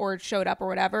invited or showed up or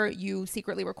whatever. You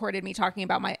secretly recorded me talking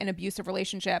about an abusive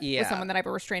relationship with someone that I have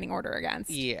a restraining order against.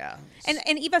 Yeah.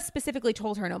 And Eva specifically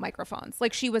told her no microphones.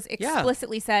 Like she was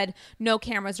explicitly said no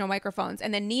cameras, no microphones.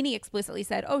 And then NeNe explicitly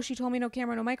said, oh, she told me no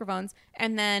camera, no microphones,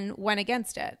 and then went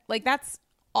against it. Like that's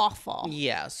awful.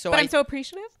 Yeah. So but I'm so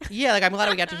appreciative. Yeah, like I'm glad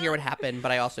we got to hear what happened,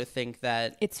 but I also think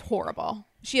that it's horrible.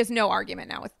 She has no argument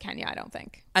now with Kenya, I don't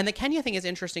think. And the Kenya thing is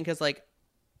interesting because like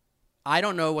I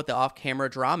don't know what the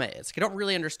off-camera drama is. I don't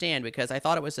really understand because I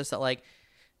thought it was just that like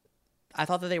I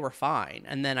thought that they were fine,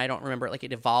 and then I don't remember like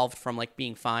it evolved from like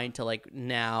being fine to like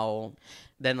now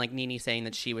then like NeNe saying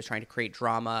that she was trying to create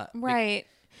drama. Right.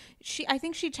 I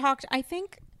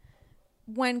think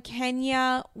when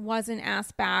Kenya wasn't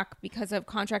asked back because of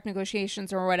contract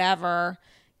negotiations or whatever,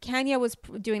 Kenya was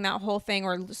doing that whole thing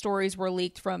where stories were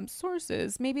leaked from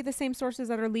sources, maybe the same sources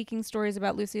that are leaking stories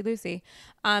about Lucy,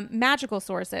 magical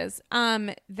sources,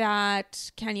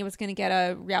 that Kenya was going to get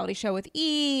a reality show with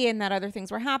E and that other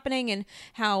things were happening and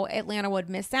how Atlanta would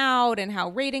miss out and how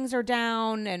ratings are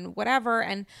down and whatever.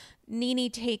 And NeNe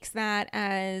takes that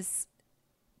as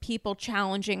people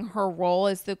challenging her role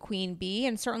as the queen bee,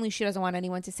 and certainly she doesn't want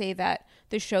anyone to say that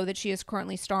the show that she is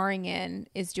currently starring in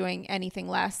is doing anything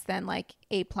less than like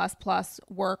A++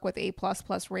 work with A++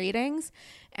 ratings.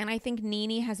 And I think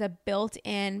NeNe has a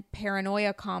built-in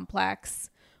paranoia complex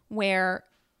where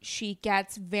she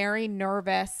gets very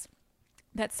nervous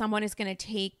that someone is going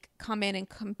to come in and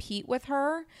compete with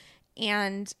her.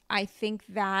 And I think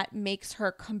that makes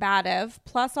her combative,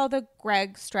 plus all the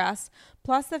Greg stress,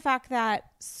 plus the fact that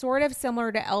sort of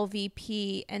similar to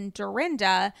LVP and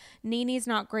Dorinda, NeNe's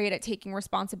not great at taking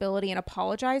responsibility and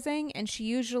apologizing. And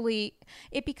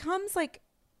it becomes like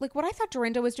what I thought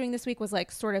Dorinda was doing this week was like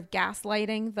sort of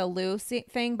gaslighting the Lou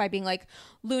thing by being like,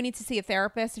 Lou needs to see a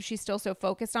therapist if she's still so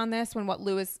focused on this, when what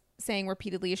Lou is saying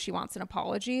repeatedly is she wants an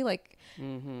apology. Like,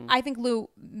 I think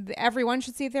everyone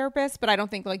should see a therapist, but I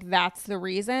don't think like that's the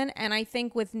reason. And I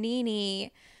think with NeNe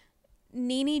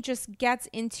just gets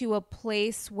into a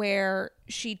place where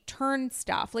she turns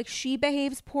stuff. Like she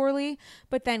behaves poorly,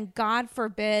 but then God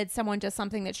forbid someone does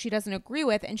something that she doesn't agree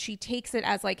with, and she takes it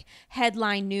as like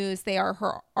headline news. They are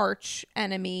her arch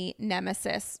enemy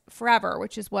nemesis forever,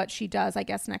 which is what she does, I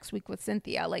guess, next week with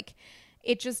Cynthia. Like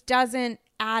it just doesn't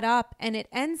add up, and it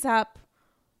ends up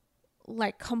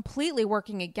like completely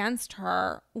working against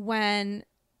her when,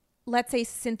 let's say,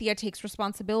 Cynthia takes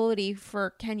responsibility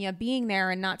for Kenya being there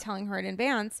and not telling her in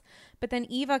advance, but then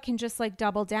Eva can just like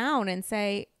double down and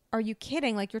say, are you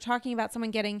kidding? Like, you're talking about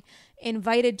someone getting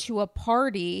invited to a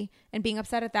party and being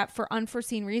upset at that for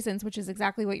unforeseen reasons, which is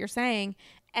exactly what you're saying.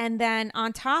 And then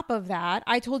on top of that,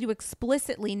 I told you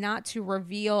explicitly not to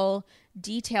reveal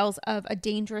details of a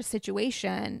dangerous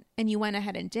situation, and you went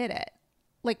ahead and did it,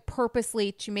 like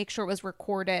purposely to make sure it was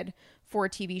recorded for a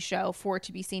TV show, for it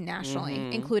to be seen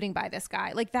nationally, including by this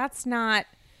guy. Like, that's not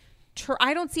true.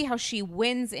 I don't see how she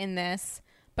wins in this,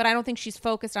 but I don't think she's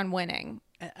focused on winning.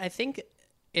 I think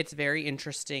it's very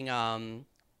interesting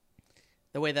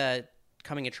the way the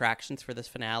coming attractions for this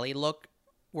finale look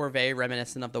were very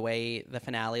reminiscent of the way the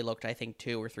finale looked, I think,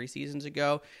 2 or 3 seasons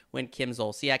ago when Kim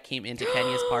Zolciak came into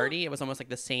Kenya's party. It was almost like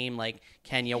the same, like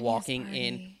Kenya Kenya's walking party.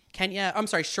 in.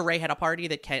 Sheree had a party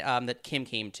that that Kim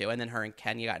came to, and then her and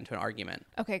Kenya got into an argument.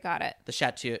 Okay, got it. The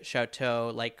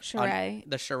chateau like Sheree.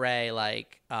 the Sheree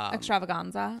like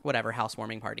Extravaganza. whatever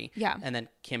housewarming party. Yeah. And then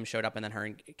Kim showed up, and then her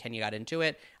and Kenya got into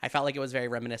it. I felt like it was very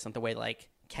reminiscent the way like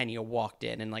Kenya walked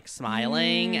in and like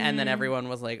smiling, and then everyone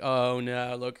was like, "Oh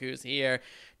no, look who's here."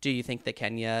 Do you think that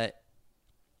Kenya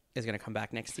is going to come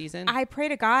back next season? I pray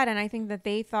to God, and I think that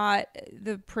they thought,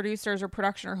 the producers or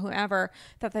production or whoever,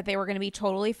 thought that they were going to be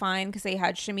totally fine because they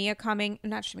had Shamari coming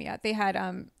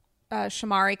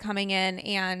in,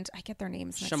 and I get their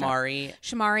names mixed up.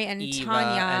 Shamari and Eva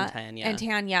Tanya and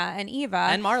Tanya and Eva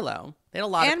and Marlo. They had a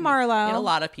lot. Marlo. They had a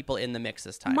lot of people in the mix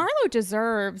this time. Marlo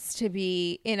deserves to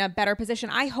be in a better position.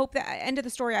 I hope that end of the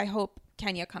story. I hope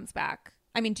Kenya comes back.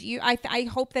 I mean, do you? I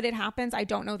hope that it happens. I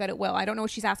don't know that it will. I don't know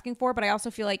what she's asking for, but I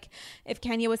also feel like if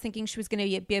Kenya was thinking she was going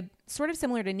to be sort of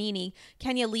similar to Nene,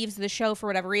 Kenya leaves the show for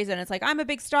whatever reason. It's like, I'm a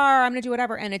big star, I'm going to do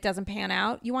whatever, and it doesn't pan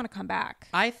out. You want to come back.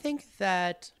 I think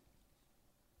that.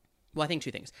 Well, I think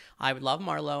 2 things. I would love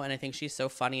Marlo, and I think she's so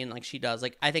funny, and like she does.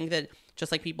 Like, I think that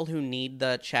just like people who need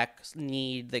the checks,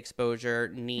 need the exposure,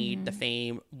 need the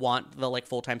fame, want the like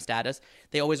full-time status,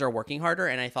 they always are working harder.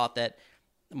 And I thought that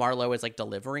Marlo is like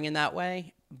delivering in that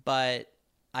way. But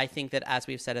I think that, as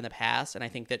we've said in the past, and I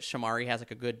think that Shamari has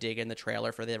like a good dig in the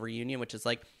trailer for the reunion, which is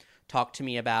like, talk to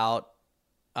me about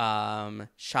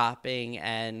shopping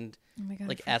and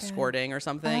like escorting or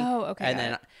something. Oh,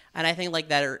 okay. And I think like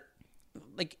that are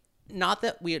like, not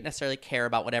that we necessarily care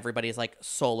about what everybody's like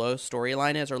solo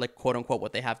storyline is or like quote unquote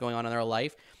what they have going on in their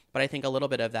life, but I think a little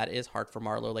bit of that is hard for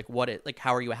Marlo. Like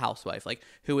how are you a housewife? Like,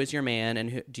 who is your man,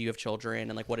 and do you have children,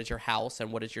 and like what is your house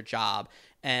and what is your job?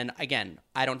 And again,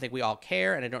 I don't think we all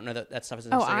care, and I don't know that stuff is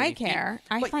necessarily. Oh, I care.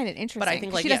 I find it interesting. But I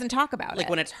think like she doesn't talk about it. Like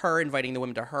when it's her inviting the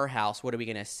women to her house, what are we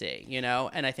gonna see? You know?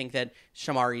 And I think that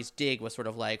Shamari's dig was sort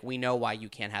of like, we know why you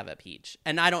can't have a peach,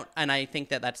 and I think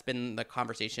that that's been the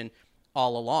conversation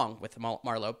all along with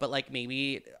Marlo, but like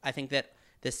maybe I think that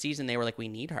this season they were like, we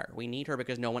need her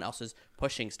because no one else is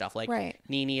pushing stuff. Like, right.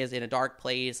 Nene is in a dark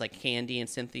place, like Candy and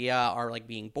Cynthia are like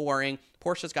being boring.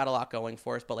 Portia's got a lot going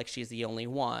for us, but like she's the only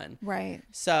one, right?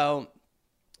 So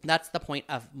that's the point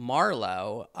of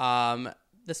Marlo.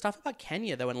 The stuff about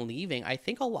Kenya though and leaving, I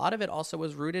think a lot of it also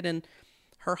was rooted in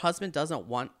her husband doesn't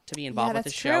want to be involved with the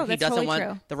show. He doesn't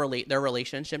want their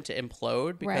relationship to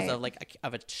implode because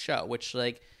of a show, which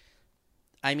like,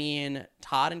 I mean,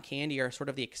 Todd and Candy are sort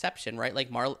of the exception, right? Like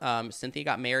Cynthia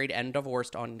got married and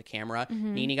divorced on the camera.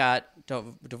 Mm-hmm. Nene got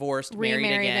divorced, married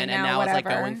again, and now is like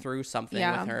going through something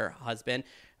with her husband.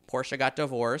 Portia got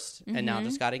divorced and now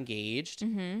just got engaged.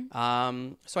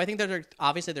 Mm-hmm. So I think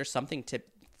there's something to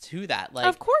that. Like,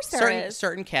 of course there is.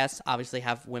 Certain casts obviously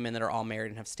have women that are all married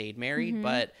and have stayed married,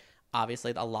 but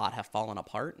obviously a lot have fallen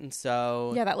apart, and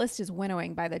so that list is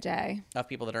winnowing by the day of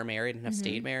people that are married and have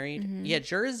stayed married.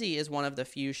 Jersey is one of the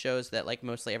few shows that like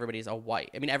mostly everybody's a wife.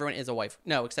 I mean, everyone is a wife,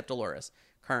 no, except Dolores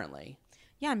currently.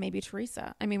 Maybe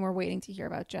Teresa. I mean, we're waiting to hear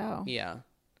about Joe. I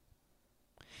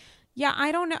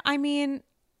don't know. I mean,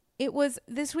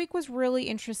 this week was really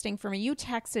interesting for me. You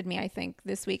texted me, I think,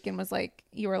 this week and was like,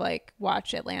 you were like,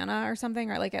 watch Atlanta or something,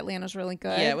 or like Atlanta's really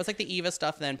good. Yeah, it was like the Eva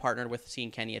stuff then partnered with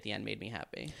seeing Kenny at the end made me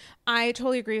happy. I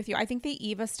totally agree with you. I think the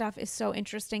Eva stuff is so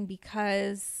interesting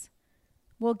because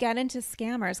we'll get into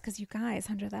scammers because you guys,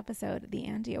 100th episode, the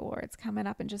Andy Awards coming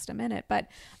up in just a minute. But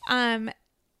the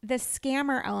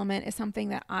scammer element is something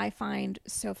that I find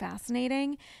so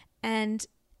fascinating. And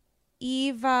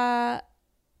Eva,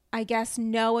 I guess,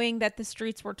 knowing that the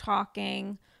streets were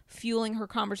talking, fueling her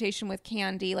conversation with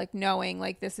Candy, like knowing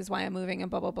like this is why I'm moving and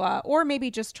blah, blah, blah. Or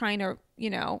maybe just trying to,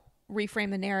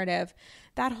 reframe the narrative.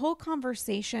 That whole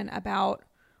conversation about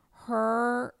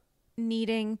her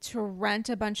needing to rent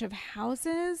a bunch of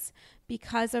houses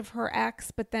because of her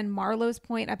ex, but then Marlo's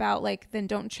point about like, then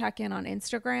don't check in on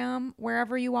Instagram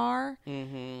wherever you are.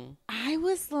 Mm-hmm. I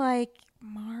was like,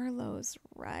 Marlo's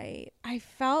right. I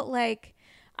felt like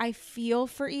I feel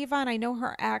for Eva, and I know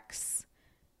her ex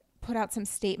put out some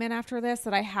statement after this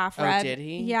that I half read. Oh, did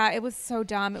he? Yeah, it was so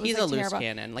dumb. It He's was a loose terrible.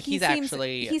 cannon. Like, He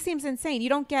he seems insane. You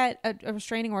don't get a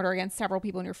restraining order against several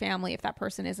people in your family if that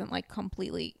person isn't like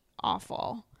completely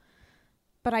awful.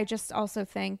 But I just also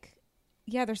think,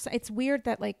 yeah, it's weird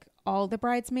that like all the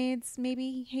bridesmaids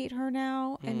maybe hate her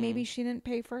now, and maybe she didn't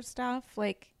pay for stuff.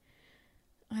 Like,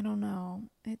 I don't know.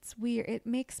 It's weird. It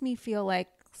makes me feel like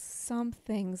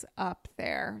something's up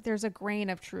there. There's a grain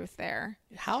of truth there.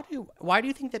 Why do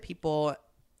you think that people,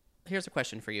 here's a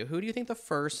question for you. Who do you think the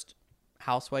first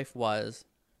housewife was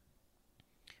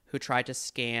who tried to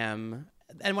scam?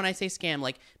 And when I say scam,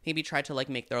 like maybe tried to like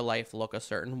make their life look a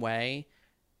certain way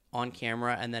on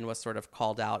camera and then was sort of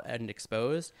called out and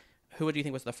exposed. Who do you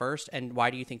think was the first, and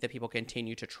why do you think that people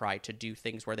continue to try to do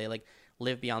things where they like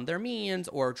live beyond their means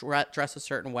or dress a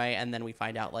certain way, and then we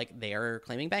find out like they're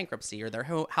claiming bankruptcy or their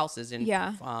house is in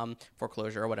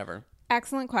foreclosure or whatever?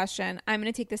 Excellent question. I'm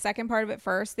going to take the second part of it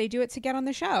first. They do it to get on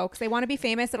the show because they want to be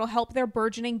famous. It'll help their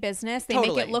burgeoning business. They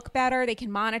make it look better. They can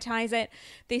monetize it.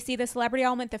 They see the celebrity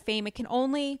element, the fame. It can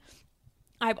only,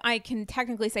 I can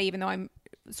technically say, even though I'm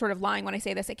sort of lying when I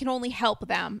say this, it can only help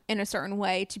them in a certain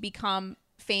way to become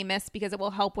famous because it will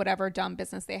help whatever dumb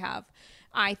business they have,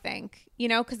 I think,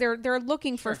 because they're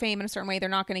looking for fame in a certain way. They're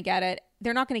not going to get it.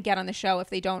 They're not going to get on the show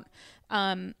if they don't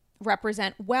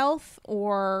represent wealth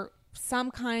or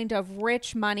some kind of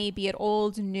rich money, be it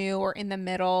old, new, or in the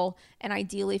middle. And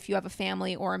ideally, if you have a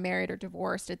family or are married or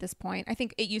divorced at this point. I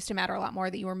think it used to matter a lot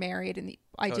more that you were married and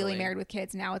ideally married with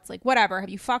kids. Now it's like, whatever. Have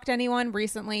you fucked anyone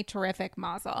recently? Terrific,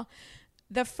 mazel.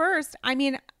 The first, I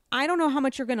mean, I don't know how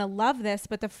much you're going to love this,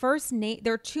 but the first name,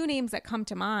 there are two names that come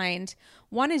to mind.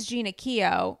 One is Gina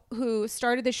Keogh, who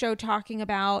started the show talking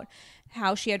about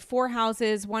how she had 4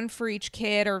 houses, 1 for each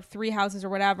kid, or 3 houses or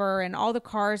whatever, and all the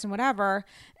cars and whatever.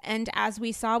 And as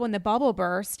we saw when the bubble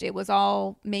burst, it was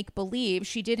all make believe.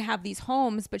 She did have these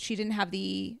homes, but she didn't have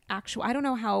the actual, I don't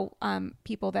know how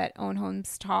people that own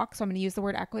homes talk. So I'm going to use the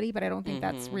word equity, but I don't think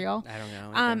that's real. I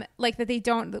don't know. Like that they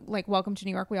don't, like, welcome to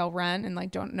New York, we all rent and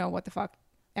like don't know what the fuck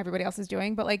everybody else is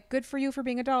doing, but like good for you for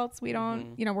being adults. We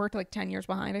don't, we're like 10 years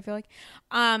behind, I feel like.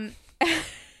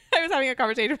 I was having a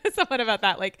conversation with someone about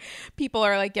that. Like people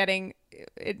are like having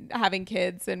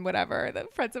kids and whatever. The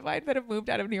friends of mine that have moved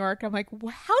out of New York, I'm like, how do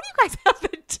you guys have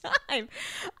the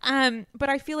time? But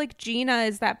I feel like Gina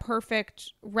is that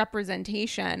perfect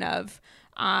representation of,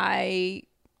 I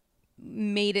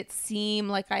made it seem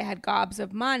like I had gobs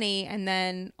of money and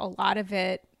then a lot of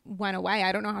it went away.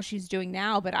 I don't know how she's doing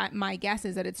now, but my guess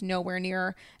is that it's nowhere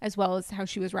near as well as how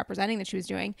she was representing that she was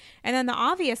doing. And then the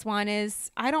obvious one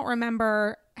is, I don't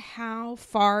remember how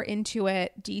far into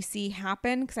it DC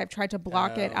happened because I've tried to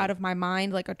block it out of my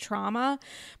mind like a trauma.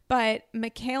 But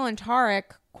Mikhail and Tarek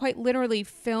quite literally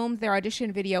filmed their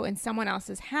audition video in someone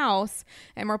else's house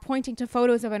and were pointing to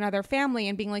photos of another family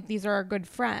and being like, these are our good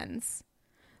friends.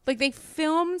 Like they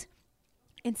filmed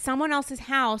in someone else's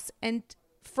house and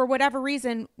for whatever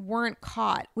reason weren't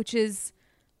caught, which is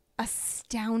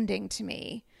astounding to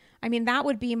me. I mean, that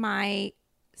would be my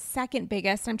second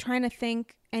biggest. I'm trying to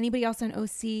think anybody else on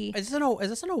OC. Is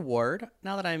this an award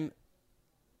now that I'm...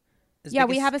 Yeah,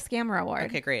 we have a Scammer Award.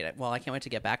 Okay, great. Well, I can't wait to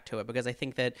get back to it because I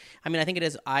think that, I think it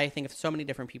is, I think of so many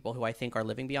different people who I think are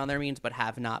living beyond their means but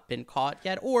have not been caught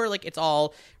yet, or like it's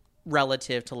all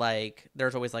relative to like,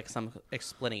 there's always like some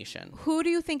explanation. Who do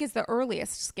you think is the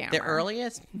earliest scammer? The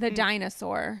earliest? The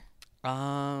dinosaur.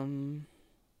 I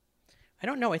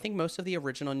don't know. I think most of the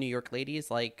original New York ladies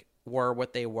like were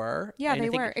what they were. Yeah,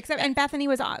 they were. Except, and Bethany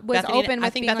was open with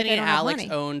I think being Bethany like, and Alex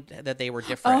owned that they were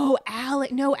different. Oh,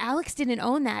 Alex didn't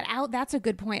own that. That's a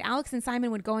good point. Alex and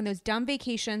Simon would go on those dumb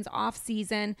vacations off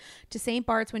season to St.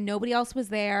 Bart's when nobody else was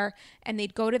there, and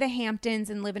they'd go to the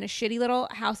Hamptons and live in a shitty little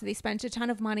house that they spent a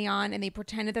ton of money on, and they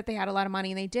pretended that they had a lot of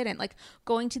money and they didn't. Like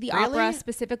going to the opera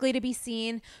specifically to be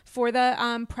seen for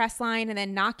the press line and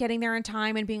then not getting there in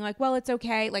time and being like, well, it's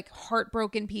okay. Like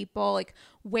heartbroken people, like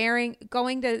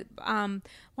going to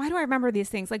why do I remember these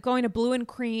things, like going to Blue and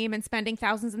Cream and spending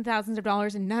thousands and thousands of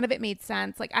dollars and none of it made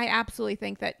sense. Like I absolutely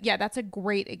think that, yeah, that's a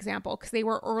great example because they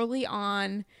were early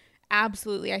on.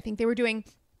 Absolutely. I think they were doing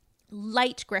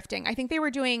light grifting. I think they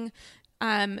were doing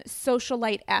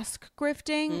socialite-esque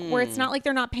grifting, where it's not like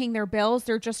they're not paying their bills.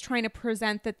 They're just trying to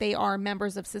present that they are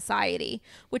members of society,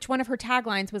 which one of her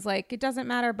taglines was like, it doesn't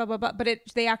matter, blah, blah, blah. But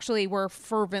they actually were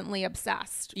fervently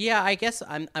obsessed. Yeah, I guess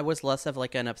I was less of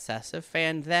like an obsessive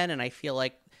fan then. And I feel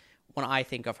like when I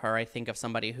think of her, I think of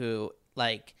somebody who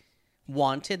like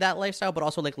wanted that lifestyle, but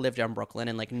also like lived in Brooklyn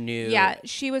and like knew. Yeah,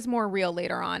 she was more real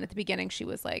later on. At the beginning, she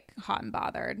was like hot and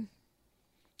bothered.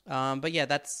 But yeah,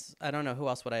 I don't know who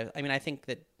else would I mean, I think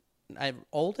that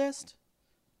oldest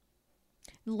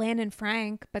Lynn and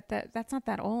Frank, but that's not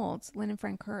that old. Lynn and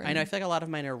Frank Curtin. I know. I feel like a lot of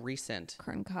mine are recent.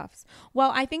 Curtin Cuffs.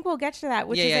 Well, I think we'll get to that,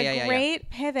 which is a great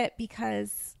pivot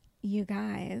because you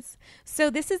guys.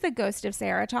 So this is the Ghost of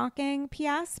Sarah talking,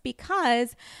 P.S.,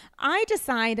 because I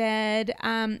decided,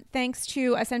 thanks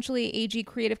to essentially AG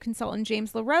creative consultant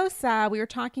James LaRosa, we were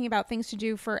talking about things to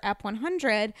do for EP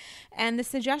 100, and the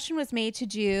suggestion was made to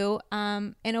do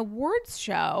an awards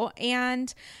show,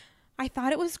 and I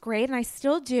thought it was great, and I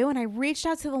still do, and I reached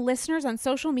out to the listeners on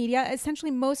social media. Essentially,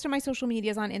 most of my social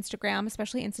media is on Instagram,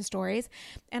 especially Insta Stories,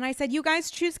 and I said, you guys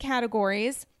choose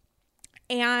categories,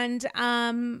 and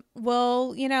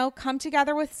we'll, come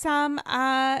together with some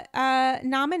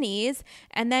nominees,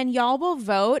 and then y'all will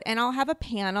vote, and I'll have a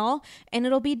panel, and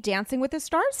it'll be Dancing with the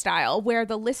Stars style, where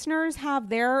the listeners have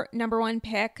their number one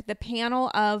pick, the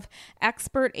panel of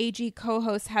expert AG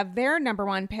co-hosts have their number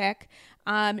one pick.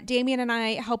 Damien and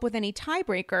I help with any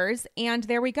tiebreakers, and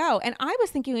there we go. And I was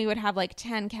thinking we would have like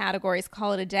 10 categories,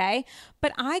 call it a day,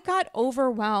 but I got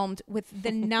overwhelmed with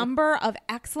the number of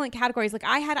excellent categories. Like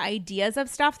I had ideas of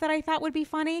stuff that I thought would be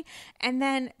funny, and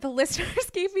then the listeners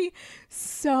gave me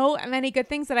so many good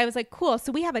things that I was like, cool.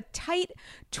 So we have a tight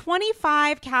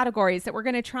 25 categories that we're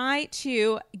going to try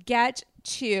to get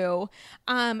to.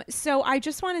 So I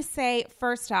just want to say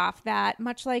first off that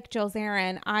much like Jill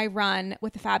Zarin, I run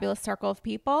with a fabulous circle of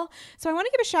people. So I want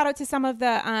to give a shout out to some of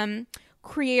the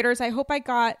creators. I hope I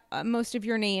got most of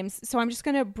your names. So I'm just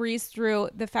going to breeze through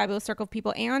the fabulous circle of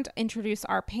people and introduce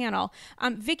our panel.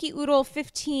 Vicky Oodle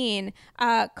 15,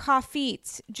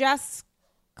 Coffeet, Jess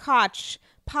Koch,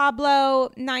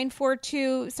 Pablo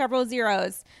 942, several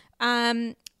zeros,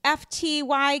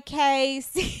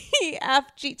 FTYKCFG.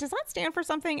 Does that stand for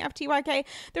something? FTYK?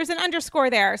 There's an underscore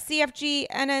there. CFG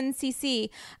NNCC.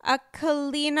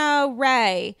 Kalina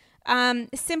Ray.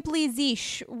 Simply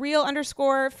Zeesh. Real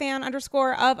underscore fan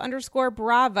underscore of underscore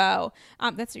Bravo.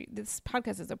 This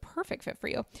podcast is a perfect fit for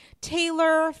you.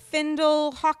 Taylor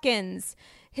Findle Hawkins.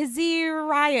 Hazir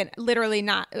Ryan, literally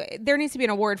not. There needs to be an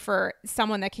award for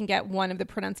someone that can get one of the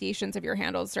pronunciations of your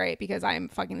handles right, because I'm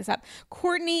fucking this up.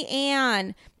 Courtney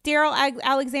Ann, Daryl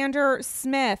Alexander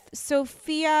Smith,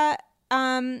 Sophia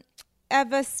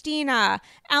Evastina,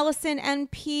 Allison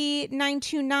NP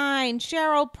 929,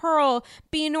 Cheryl Pearl,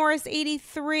 B Norris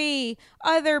 83,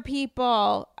 other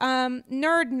people,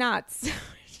 Nerd Nuts.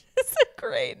 It's a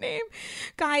great name.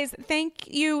 Guys, thank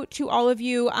you to all of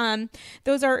you.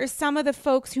 Those are some of the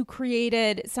folks who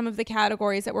created some of the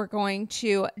categories that we're going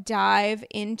to dive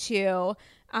into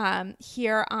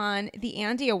here on the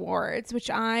Andy Awards,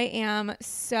 which I am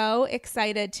so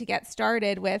excited to get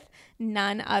started with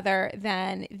none other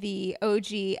than the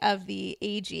OG of the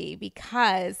AG,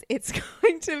 because it's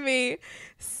going to be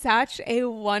such a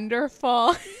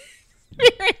wonderful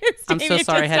experience. I'm so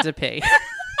sorry I had to pee.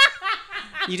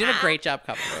 You did a great job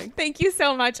covering. Thank you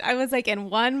so much. I was like, in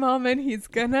one moment, he's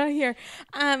gonna hear.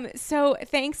 So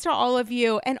thanks to all of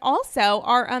you. And also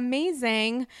our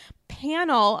amazing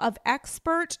panel of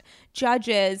expert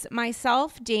judges,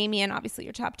 myself, Damien, obviously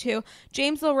your top two,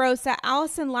 James LaRosa,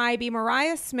 Allison Leiby,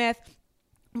 Mariah Smith,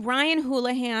 Ryan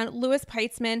Houlihan, Louis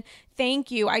Peitzman.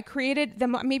 Thank you. I created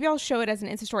maybe I'll show it as an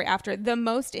Insta story after, the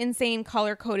most insane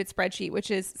color-coded spreadsheet, which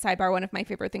is, sidebar, one of my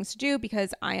favorite things to do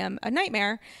because I am a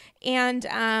nightmare. And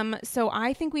so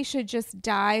I think we should just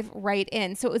dive right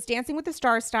in. So it was Dancing with the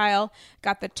Stars style,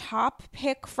 got the top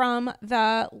pick from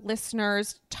the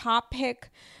listeners, top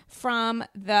pick from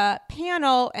the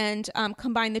panel, and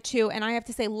combine the two. And I have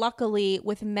to say, luckily,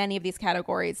 with many of these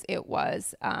categories, it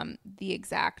was the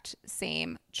exact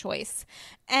same choice.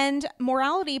 And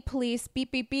morality police,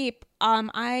 beep, beep, beep.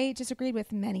 I disagreed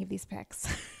with many of these picks.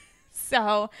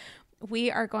 So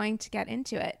we are going to get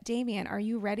into it. Damien, are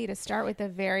you ready to start with the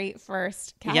very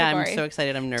first category? Yeah, I'm so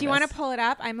excited. I'm nervous. Do you want to pull it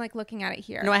up? I'm like looking at it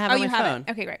here. No, I have it on my phone.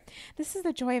 Okay, great. This is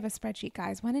the joy of a spreadsheet,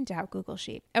 guys. When in doubt, Google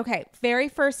Sheet. Okay, very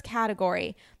first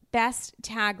category, best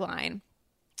tagline.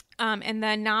 And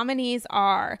the nominees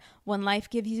are When Life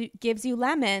Gives You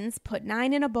Lemons, Put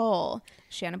 9 in a Bowl,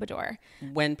 Shanna Bador.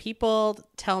 When people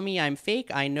tell me I'm fake,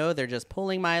 I know they're just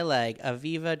pulling my leg,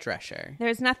 Aviva Drescher.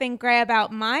 There's Nothing Gray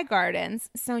About My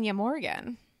Gardens, Sonia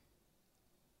Morgan.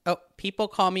 Oh, people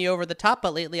call me over the top,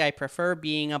 but lately I prefer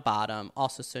being a bottom.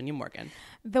 Also, Sonia Morgan.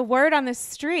 The word on the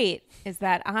street is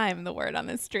that I'm the word on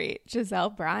the street.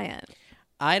 Giselle Bryant.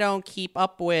 I don't keep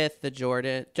up with the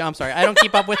Jordan. I'm sorry. I don't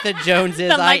keep up with the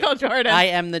Joneses. The Michael Jordan. I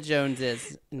am the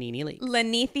Joneses. Nene Leakes.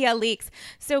 Lanithia Leakes.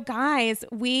 So, guys,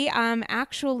 we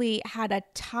actually had a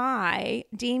tie.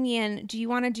 Damien, do you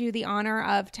want to do the honor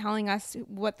of telling us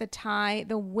what the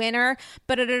winner,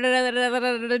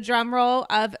 drum roll,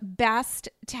 of best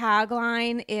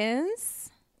tagline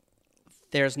is?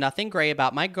 There's nothing gray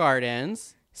about my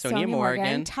gardens. Sonia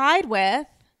Morgan. Tied with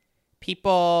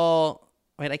people.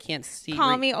 Wait, I can't see.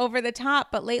 Call me over the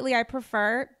top, but lately I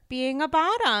prefer being a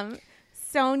bottom.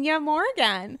 Sonia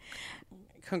Morgan.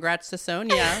 Congrats to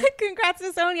Sonia. Congrats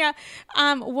to Sonia.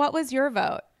 What was your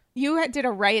vote? You did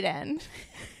a write-in.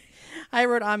 I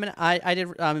wrote, I did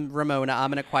Ramona,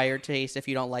 I'm an acquired taste. If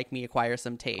you don't like me, acquire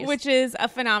some taste. Which is a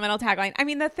phenomenal tagline. I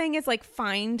mean, the thing is like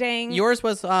finding. Yours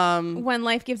was when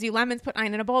life gives you lemons, put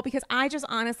 9 in a bowl. Because I just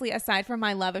honestly, aside from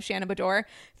my love of Shannon Beador,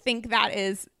 think that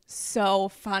is so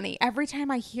funny. Every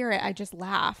time I hear it, I just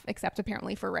laugh, except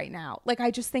apparently for right now. Like, I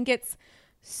just think it's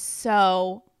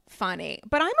so funny.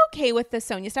 But I'm okay with the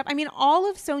Sonia stuff. I mean, all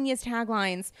of Sonia's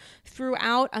taglines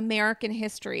throughout American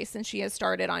history since she has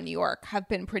started on New York have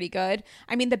been pretty good.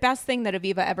 I mean, the best thing that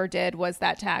Aviva ever did was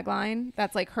that tagline.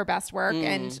 That's like her best work.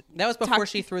 And that was before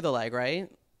she threw the leg, right?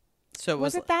 So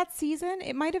was it that season?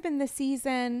 It might have been the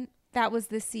season. That was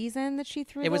the season that she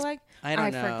threw the leg. I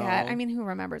forget. I mean, who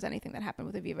remembers anything that happened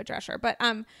with Aviva Drescher? But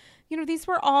these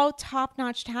were all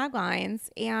top-notch taglines,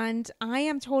 and I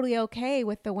am totally okay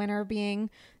with the winner being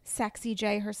Sexy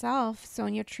J herself,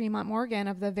 Sonia Tremont Morgan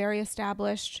of the very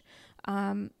established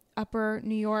Upper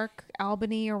New York,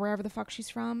 Albany, or wherever the fuck she's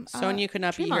from. Sonia could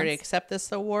not be here to accept this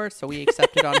award, so we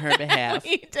accept it on her behalf.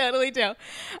 We totally do.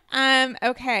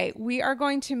 Okay, we are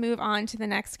going to move on to the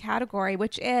next category,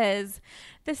 which is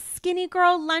the Skinny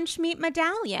Girl Lunch Meat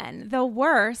Medallion, the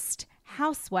worst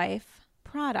housewife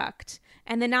product.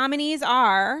 And the nominees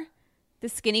are the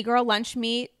Skinny Girl Lunch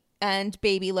Meat and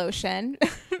Baby Lotion.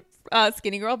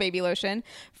 Skinny Girl Baby Lotion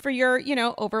for your,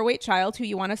 overweight child who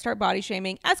you want to start body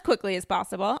shaming as quickly as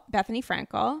possible. Bethany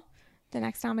Frankel, the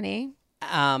next nominee.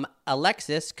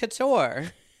 Alexis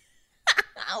Couture.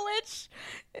 Which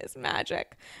is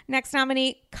magic. Next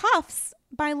nominee, Cuffs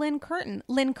by Lynn Curtin.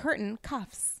 Lynn Curtin,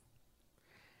 Cuffs.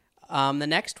 The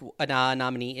next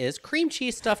nominee is Cream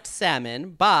Cheese Stuffed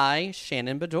Salmon by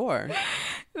Shannon Beador.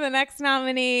 The next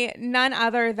nominee, none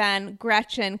other than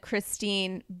Gretchen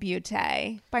Christine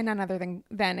Butte by none other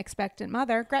than expectant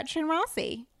mother, Gretchen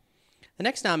Rossi. The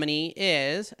next nominee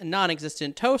is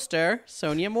Non-Existent Toaster,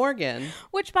 Sonia Morgan.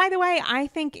 Which, by the way, I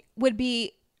think would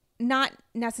be not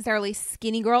necessarily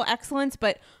skinny girl excellence,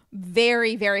 but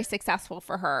very, very successful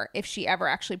for her if she ever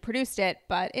actually produced it.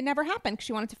 But it never happened because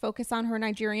she wanted to focus on her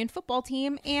Nigerian football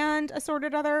team and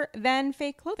assorted other then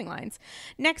fake clothing lines.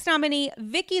 Next nominee,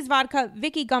 Vicky's Vodka,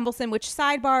 Vicky Gumbelson, which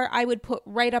sidebar I would put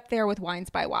right up there with Wines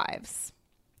by Wives.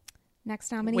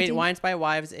 Next nominee. Wait, Wines by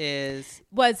Wives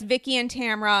was Vicky and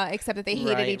Tamra, except that they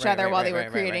hated each other while they were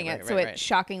creating it. So it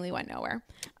shockingly went nowhere.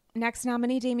 Next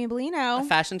nominee, Damien Bellino.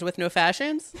 Fashions with No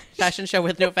Fashions? Fashion show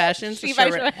with no fashions?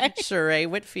 Sheree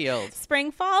Whitfield. Spring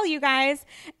Fall, you guys.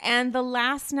 And the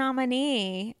last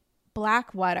nominee,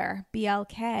 Blackwater,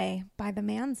 BLK, by the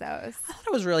Manzos. I thought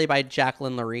it was really by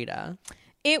Jacqueline Larita.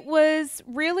 It was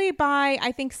really by,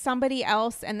 I think, somebody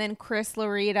else, and then Chris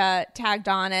Larita tagged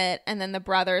on it, and then the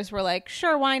brothers were like,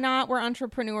 sure, why not? We're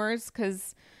entrepreneurs,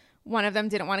 because one of them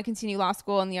didn't want to continue law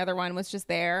school and the other one was just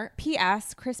there.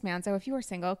 P.S. Chris Manzo, if you are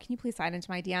single, can you please slide into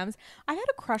my DMs? I had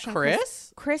a crush on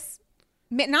Chris,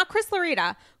 not Chris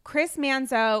Larita, Chris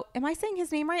Manzo. Am I saying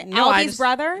his name right? No, Albie's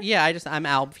brother? Yeah, I'm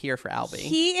Alb here for Albie.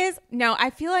 I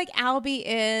feel like Albie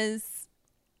is,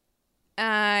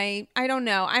 I don't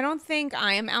know. I don't think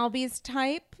I am Albie's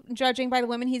type, judging by the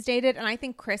women he's dated, and I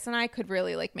think Chris and I could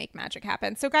really make magic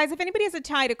happen. So guys, if anybody has a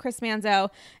tie to Chris Manzo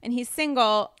and he's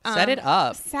single, set it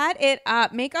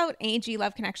up, make out AG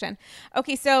love connection.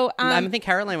 Okay, so I think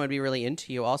Caroline would be really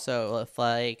into you also with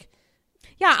I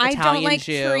Italian don't like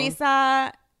Jew.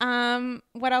 Teresa.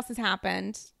 What else has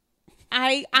happened?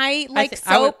 I like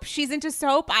soap. She's into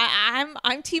soap.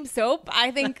 I'm team soap.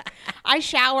 I think I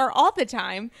shower all the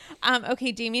time.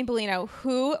 Okay, Damien Bellino,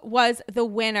 who was the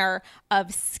winner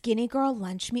of Skinny Girl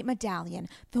Lunch Meat Medallion,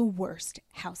 the worst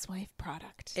housewife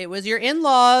product? It was your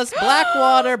in-laws,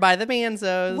 Blackwater by the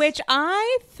Manzos. Which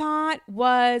I thought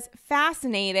was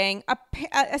fascinating.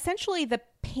 Essentially, the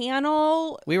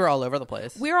panel, We were all over the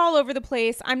place. we're all over the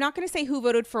place. I'm not going to say who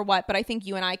voted for what, but I think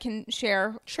you and I can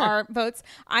share our votes.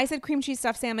 I said cream cheese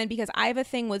stuffed salmon because I have a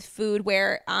thing with food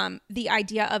where the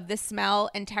idea of the smell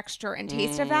and texture and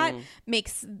taste of that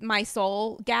makes my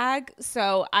soul gag.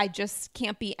 So I just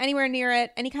can't be anywhere near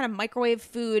it. Any kind of microwave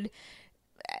food,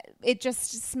 it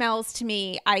just smells to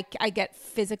me. I get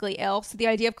physically ill. So the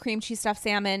idea of cream cheese stuffed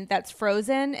salmon that's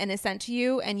frozen and is sent to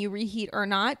you and you reheat or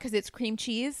not because it's cream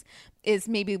cheese is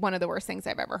maybe one of the worst things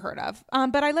I've ever heard of.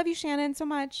 But I love you, Shannon, so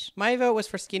much. My vote was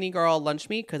for Skinny Girl lunch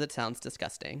meat because it sounds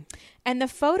disgusting. And the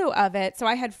photo of it, so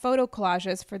I had photo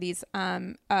collages for these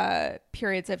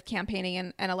periods of campaigning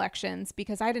and elections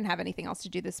because I didn't have anything else to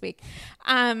do this week.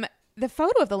 The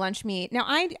photo of the lunch meat. Now,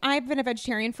 I've been a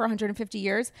vegetarian for 150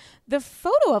 years. The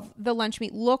photo of the lunch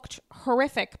meat looked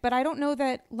horrific, but I don't know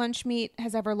that lunch meat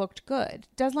has ever looked good.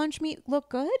 Does lunch meat look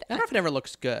good? I don't know if it ever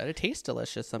looks good. It tastes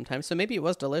delicious sometimes, so maybe it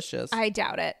was delicious. I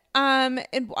doubt it. And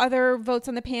other votes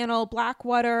on the panel: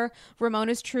 Blackwater,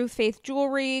 Ramona's True Faith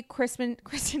Jewelry, Kristen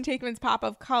Takeman's Pop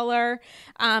of Color,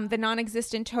 the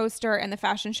Non-Existent Toaster, and the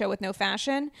Fashion Show with No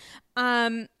Fashion.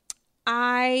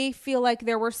 I feel like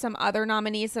there were some other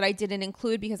nominees that I didn't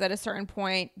include because at a certain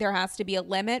point there has to be a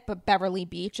limit, but Beverly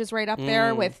Beach is right up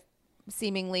there with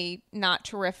seemingly not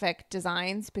terrific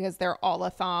designs because they're all a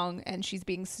thong and she's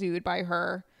being sued by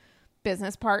her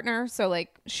business partner. So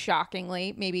like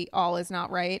shockingly, maybe all is not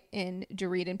right in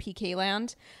Dorit and PK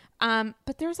land.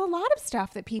 But there's a lot of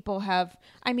stuff that people have.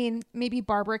 I mean, maybe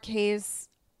Barbara Kay's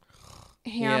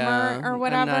hammer or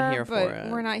whatever, I'm not here but for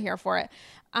it. we're not here for it.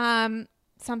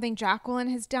 Something Jacqueline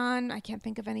has done. I can't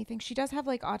think of anything. She does have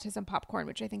like autism popcorn,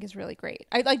 which I think is really great.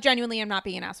 I like genuinely am not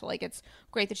being an asshole. Like it's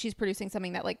great that she's producing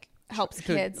something that like helps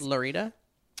kids. Larita?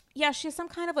 Yeah, she has some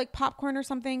kind of like popcorn or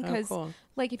something because cool.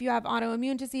 like if you have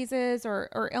autoimmune diseases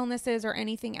or illnesses or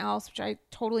anything else, which I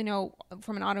totally know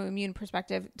from an autoimmune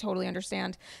perspective, totally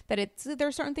understand that there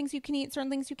are certain things you can eat, certain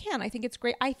things you can. I think it's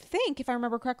great. I think if I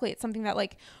remember correctly, it's something that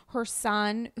like her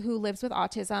son who lives with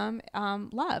autism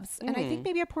loves. And I think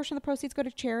maybe a portion of the proceeds go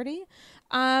to charity.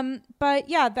 But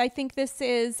yeah, I think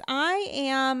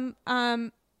I'm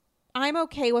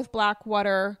okay with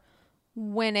Blackwater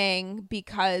winning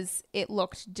because it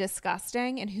looked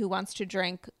disgusting, and who wants to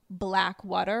drink black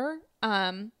water?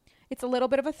 It's a little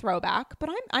bit of a throwback, but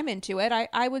I'm into it.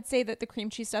 I would say that the cream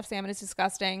cheese stuffed salmon is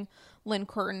disgusting. Lynn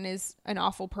Curtin is an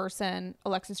awful person.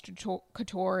 Alexis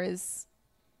Couture is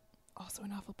also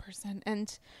an awful person.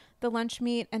 And the lunch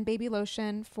meat and baby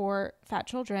lotion for fat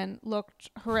children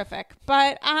looked horrific.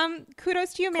 But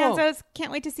kudos to you, Manzos. Cool.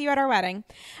 Can't wait to see you at our wedding.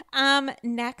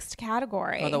 Next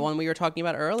category. Oh, the one we were talking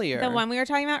about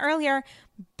earlier.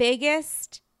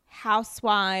 Biggest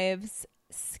housewives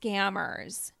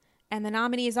scammers. And the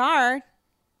nominees are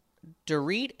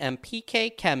Dorit and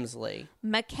PK Kemsley,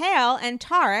 Mikhail and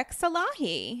Tarek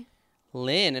Salahi,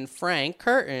 Lynn and Frank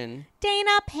Curtin,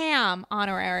 Dana Pam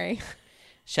honorary,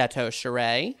 Chateau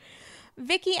Cheray,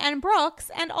 Vicky and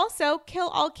Brooks, and also Kill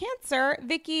All Cancer,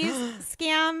 Vicky's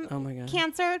scam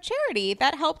cancer charity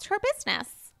that helped her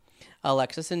business.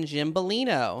 Alexis and Jim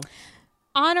Bellino,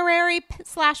 honorary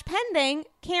 / pending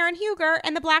Karen Huger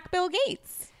and the Black Bill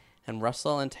Gates. And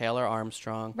Russell and Taylor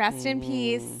Armstrong. Rest in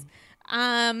peace.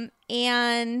 And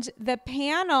the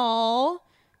panel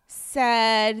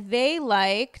said they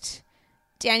liked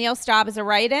Danielle Staub as a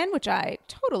write-in, which I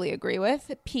totally agree with.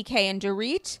 PK and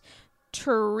Dorit.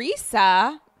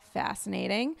 Teresa,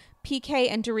 fascinating. PK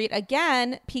and Dorit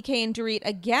again.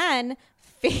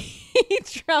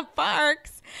 Phaedra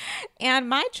Parks. And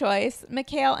my choice,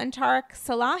 Mikhail and Tarek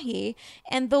Salahi.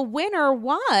 And the winner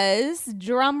was,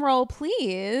 drumroll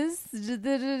please.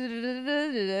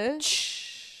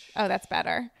 Oh, that's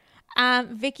better.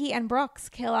 Vicky and Brooks,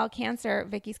 Kill All Cancer,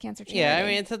 Vicky's cancer charity. Yeah, I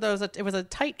mean, it was a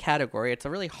tight category. It's a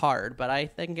really hard, but I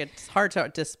think it's hard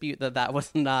to dispute that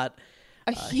was not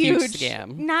a huge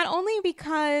scam. Not only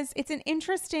because it's an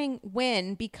interesting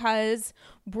win, because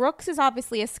Brooks is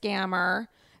obviously a scammer.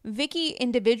 Vicky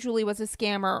individually was a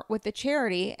scammer with the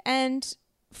charity, and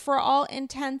for all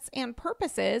intents and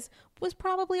purposes was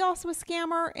probably also a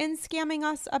scammer in scamming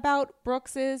us about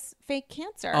Brooks's fake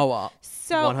cancer. Oh, well,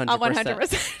 so 100%.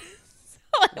 So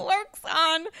it works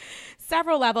on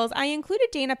several levels. I included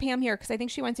Dana Pam here because I think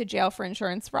she went to jail for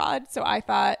insurance fraud. So I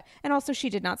thought, and also she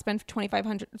did not spend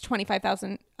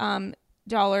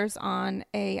 $25,000 on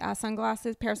a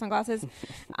pair of sunglasses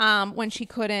when she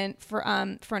couldn't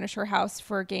furnish her house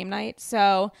for game night.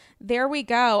 So there we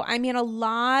go. I mean, a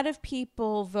lot of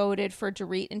people voted for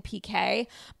Dorit and PK,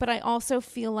 but I also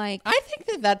feel like I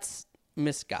think that's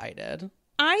misguided.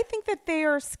 I think that they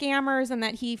are scammers and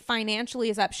that he financially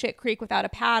is up shit creek without a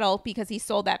paddle because he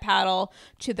sold that paddle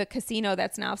to the casino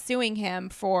that's now suing him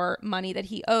for money that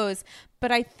he owes.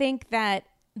 But I think that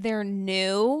they're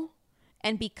new,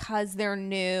 and because they're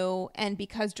new and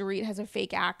because Dorit has a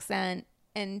fake accent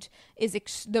and is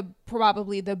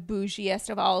probably the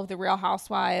bougiest of all of the Real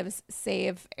Housewives,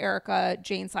 save Erica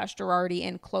Jane / Girardi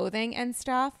in clothing and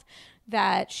stuff,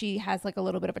 that she has like a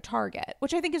little bit of a target,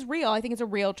 which I think is real. I think it's a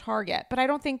real target, but I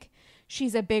don't think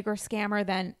she's a bigger scammer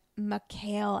than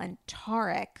Mikhail and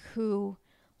Tarek, who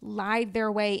lied their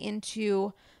way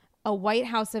into a White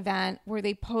House event where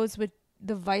they posed with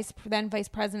the then vice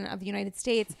president of the United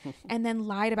States and then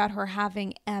lied about her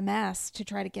having MS to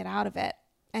try to get out of it.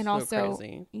 And So also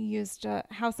crazy. used a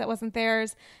house that wasn't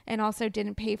theirs, and also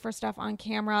didn't pay for stuff on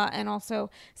camera, and also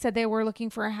said they were looking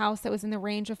for a house that was in the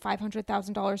range of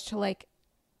 $500,000 to like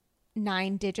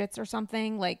 9 digits or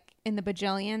something, like in the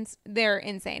bajillions. They're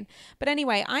insane. But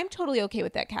anyway, I'm totally okay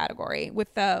with that category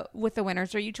with the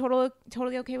winners. Are you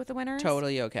totally okay with the winners?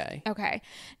 Totally okay. Okay.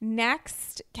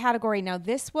 Next category. Now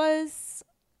this was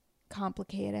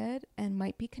complicated and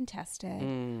might be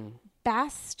contested.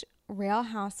 Best Real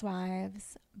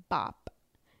Housewives bop.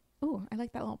 Ooh, I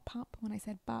like that little pop when I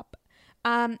said bop.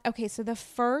 Okay, so the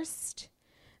first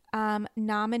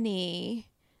nominee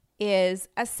is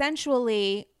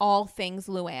essentially all things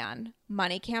Luann.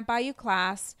 Money Can't Buy You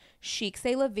Class, Chic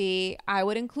C'est La Vie. I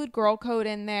would include Girl Code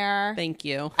in there. Thank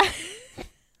you.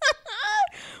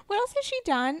 What else has she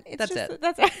done? That's it.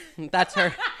 That's it.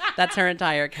 That's her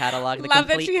entire catalog. Love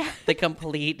that she- The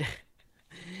complete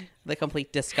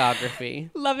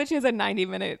discography. Love that she has a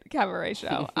 90-minute cabaret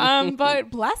show. But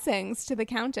blessings to the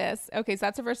Countess. Okay, so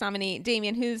that's the first nominee.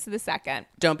 Damien, who's the second?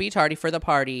 Don't Be Tardy for the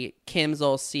Party, Kim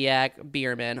Zolciak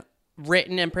Bierman.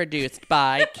 Written and produced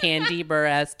by Candy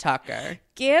Buress Tucker.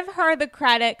 Give her the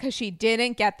credit because she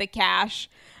didn't get the cash.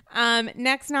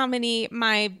 Next nominee,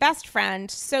 my best friend.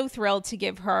 So thrilled to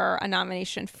give her a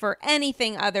nomination for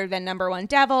anything other than Number One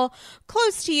Devil.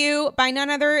 Close to You by none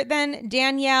other than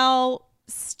Danielle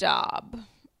Staub.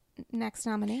 Next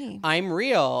nominee. I'm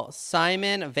Real,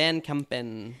 Simon Van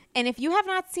Kempen. And if you have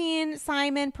not seen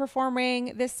Simon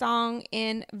performing this song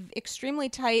in extremely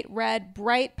tight red,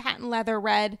 bright patent leather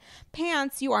red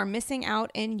pants, you are missing out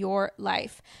in your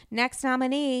life. Next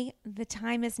nominee, The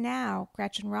Time Is Now,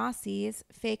 Gretchen Rossi's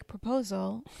Fake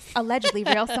Proposal, allegedly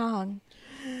real song.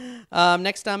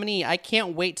 Next nominee, I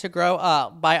Can't Wait to Grow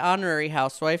Up by honorary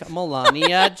housewife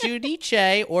Melania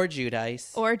Giudice or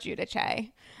Giudice. Or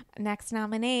Giudice. Next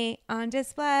nominee, On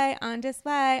Display, On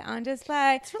Display, On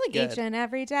Display. It's really good. Each and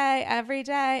every day, every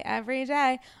day, every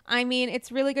day. I mean,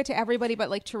 it's really good to everybody but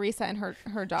like Teresa and her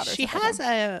daughter.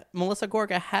 Melissa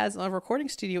Gorga has a recording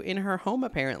studio in her home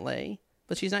apparently,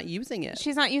 but she's not using it.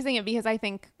 She's not using it because I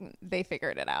think they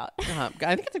figured it out.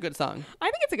 I think it's a good song.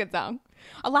 I think it's a good song.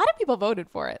 A lot of people voted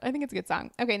for it. I think it's a good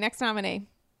song. Okay, next nominee.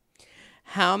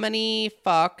 How Many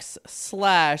Fucks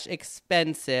 /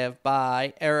 Expensive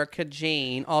by Erica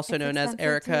Jane, also known as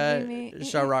Erica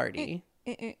Girardi.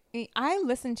 I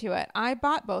listened to it. I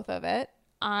bought both of it.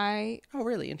 Oh,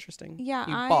 really? Interesting. Yeah,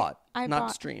 You I bought, I not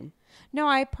bought. stream. No,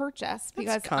 I purchased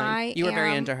because That's kind. You were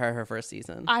very into her first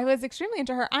season. I was extremely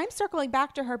into her. I'm circling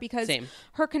back to her because Same.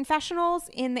 her confessionals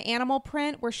in the animal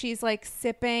print where she's like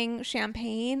sipping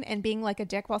champagne and being like a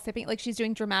dick while sipping, like she's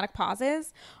doing dramatic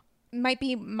pauses, might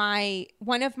be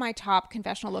one of my top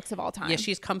confessional looks of all time. Yeah,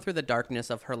 she's come through the darkness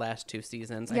of her last 2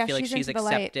 seasons. Yeah, I feel like she's she's into the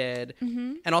light. accepted.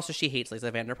 And also she hates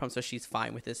Lisa Vanderpump, so she's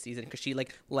fine with this season because she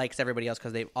likes everybody else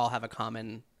because they all have a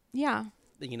common, Yeah.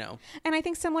 you know. And I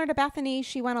think similar to Bethany,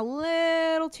 she went a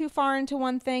little too far into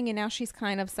one thing and now she's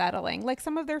kind of settling. Like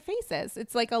some of their faces.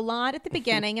 It's like a lot at the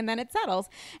beginning and then it settles.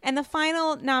 And the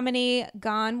final nominee,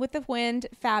 Gone with the Wind,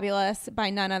 Fabulous by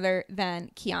none other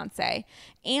than Beyonce.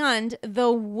 And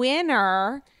the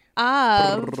winner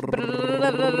of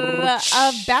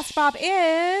Best Bop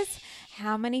is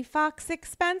How Many Fucks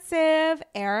Expensive,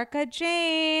 Erica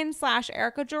Jane /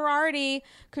 Erica Girardi.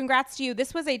 Congrats to you.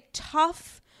 This was a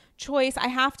tough choice. I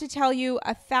have to tell you,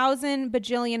 1,000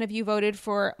 bajillion of you voted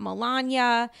for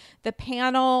Melania. The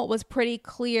panel was pretty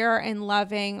clear in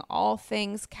loving all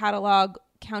things catalog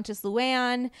Countess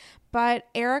Luann, but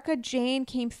Erica Jane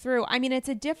came through. I mean, it's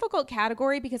a difficult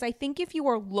category because I think if you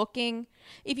were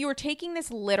taking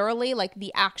this literally, like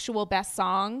the actual best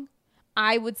song,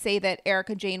 I would say that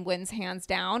Erica Jane wins hands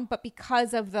down. But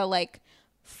because of the like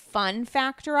fun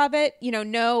factor of it,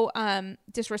 no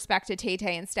disrespect to Tay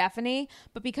Tay and Stephanie,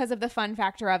 but because of the fun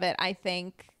factor of it, I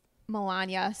think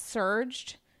Melania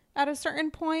surged at a certain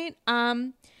point.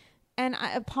 And And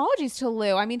apologies to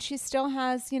Lou. I mean, she still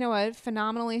has, a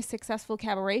phenomenally successful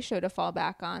cabaret show to fall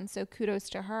back on. So kudos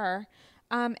to her.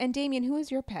 And Damien, who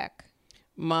is your pick?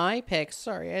 My pick,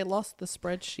 sorry, I lost the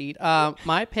spreadsheet.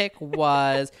 My pick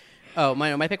was,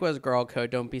 my pick was Girl Code,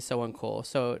 Don't Be So Uncool.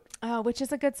 So, which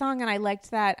is a good song. And I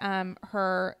liked that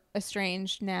her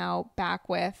estranged, now back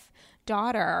with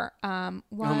daughter was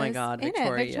oh my God, in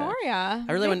Victoria. it. Victoria.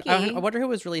 I really Vicky. I wonder who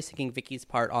was really singing Vicky's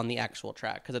part on the actual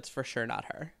track, because it's for sure not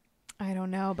her. I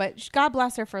don't know, but God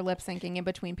bless her for lip syncing in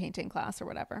between painting class or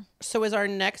whatever. So is our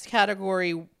next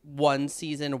category one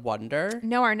season wonder?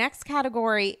 No, our next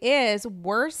category is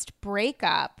worst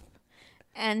breakup.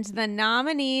 And the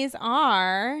nominees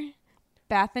are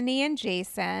Bethany and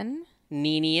Jason.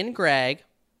 Nene and Greg,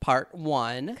 part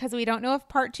 1. Because we don't know if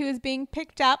part 2 is being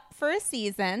picked up for a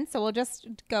season. So we'll just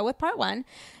go with part 1.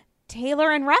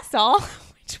 Taylor and Russell,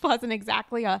 which wasn't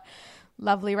exactly a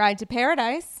lovely ride to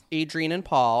paradise. Adrienne and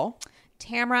Paul.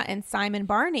 Tamra and Simon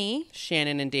Barney.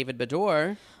 Shannon and David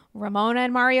Bador. Ramona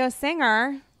and Mario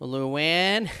Singer.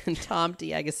 Luann and Tom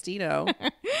D'Agostino.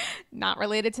 Not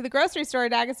related to the grocery store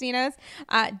D'Agostino's.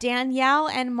 Danielle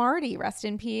and Marty, rest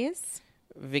in peace.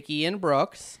 Vicky and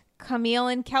Brooks. Camille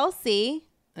and Kelsey.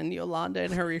 And Yolanda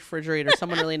in her refrigerator.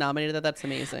 Someone really nominated that. That's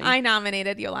amazing. I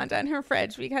nominated Yolanda in her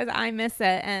fridge because I miss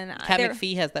it. And Kat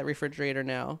McPhee has that refrigerator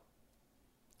now.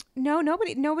 No,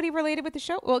 nobody related with the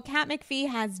show. Well, Kat McPhee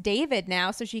has David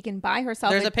now, so she can buy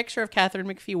herself. There's a picture of Catherine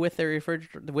McPhee with the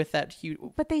refrigerator, with that huge.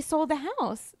 But they sold the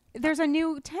house. There's a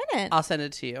new tenant. I'll send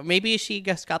it to you. Maybe she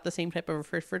just got the same type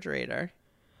of refrigerator.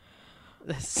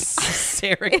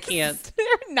 Sarah can't. Is there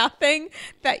nothing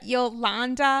that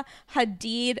Yolanda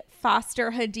Hadid,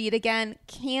 Foster Hadid again,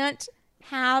 can't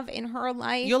have in her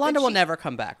life? Yolanda will never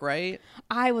come back, right?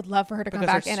 I would love for her to come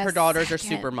because back. her daughters are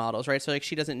supermodels, right? So like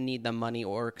she doesn't need the money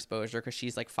or exposure because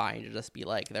she's like fine to just be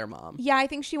like their mom. Yeah, I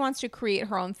think she wants to create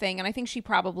her own thing, and I think she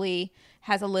probably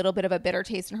has a little bit of a bitter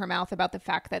taste in her mouth about the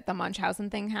fact that the Munchausen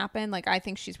thing happened. Like, I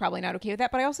think she's probably not okay with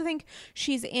that, but I also think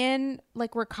she's in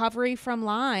like recovery from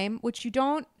Lyme, which you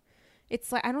don't.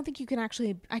 It's like I don't think you can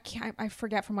actually. I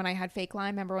forget from when I had fake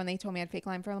Lyme. Remember when they told me I had fake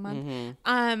Lyme for a month?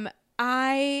 Mm-hmm.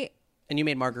 And you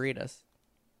made margaritas.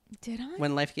 Did I?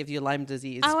 When life gives you Lyme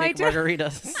disease, Oh, make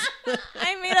margaritas.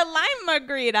 I made a lime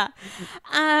margarita.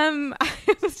 I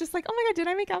was just like, oh my God, did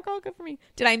I make alcohol? Good for me.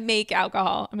 Did I make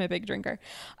alcohol? I'm a big drinker.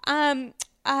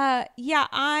 Yeah,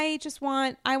 I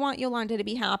want Yolanda to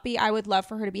be happy. I would love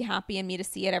for her to be happy and me to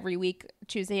see it every week,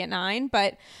 Tuesday at 9.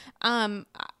 But I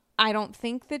don't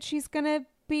think that she's going to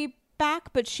be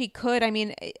back, but she could. I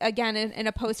mean, again, in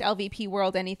a post LVP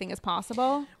world, anything is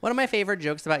possible. One of my favorite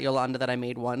jokes about Yolanda that I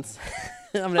made once,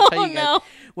 I'm gonna tell you guys,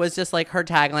 was just like her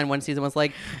tagline one season was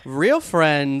like, real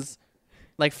friends,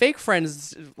 like fake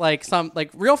friends, like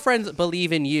real friends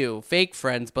believe in you, fake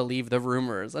friends believe the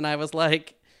rumors. And I was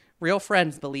like, real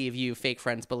friends believe you, fake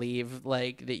friends believe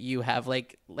like that you have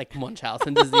like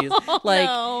Munchausen disease.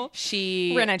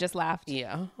 Rinna just laughed.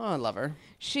 Yeah. Oh, I love her.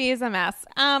 She is a mess.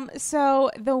 So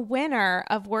the winner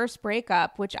of Worst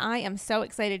Breakup, which I am so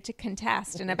excited to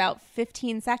contest in about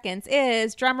 15 seconds,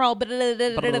 is drumroll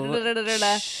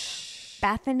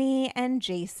Bethany and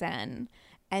Jason.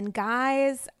 And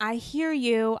guys, I hear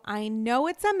you. I know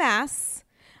it's a mess.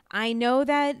 I know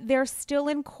that they're still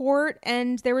in court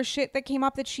and there was shit that came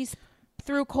up that she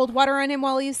threw cold water on him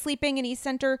while he was sleeping and he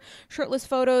sent her shirtless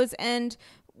photos and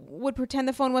would pretend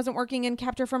the phone wasn't working and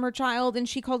kept her from her child, and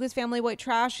she called his family white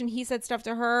trash and he said stuff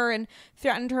to her and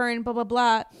threatened her and blah, blah,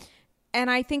 blah. And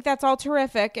I think that's all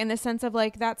terrific in the sense of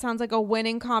like, that sounds like a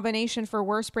winning combination for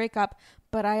Worst Breakup.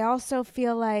 But I also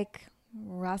feel like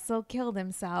Russell killed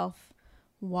himself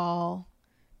while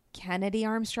Kennedy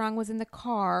Armstrong was in the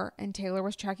car and Taylor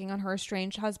was checking on her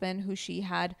estranged husband who she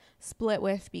had split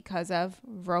with because of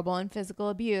verbal and physical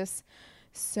abuse.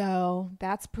 So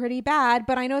that's pretty bad.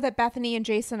 But I know that Bethany and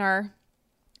Jason are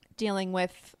dealing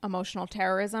with emotional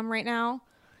terrorism right now.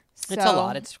 So it's a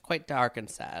lot. It's quite dark and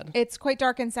sad. It's quite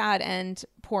dark and sad, and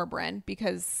poor Bryn,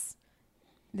 because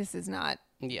this is not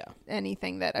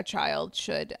anything that a child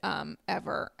should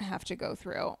ever have to go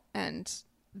through. And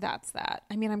that's that.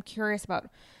 I mean, I'm curious about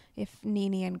if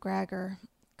Nene and Greg are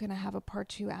going to have a part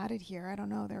 2 added here. I don't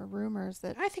know. There are rumors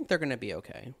that... I think they're going to be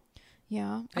okay.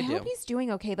 Yeah. I hope he's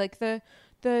doing okay. Like the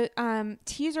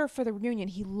teaser for the reunion,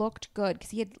 he looked good because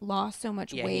he had lost so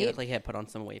much weight. Yeah, he looked like he had put on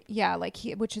some weight. Yeah,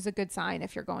 which is a good sign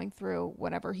if you're going through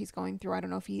whatever he's going through. I don't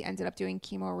know if he ended up doing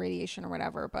chemo or radiation or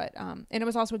whatever, but and it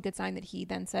was also a good sign that he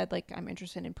then said, like, I'm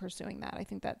interested in pursuing that. I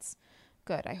think that's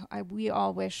good. We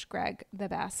all wish Greg the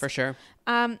best. For sure.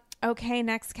 Okay,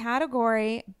 next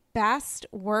category, best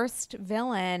worst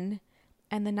villain.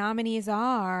 And the nominees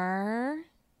are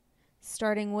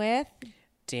starting with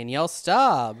Danielle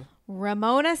Staub,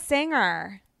 Ramona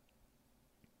Singer,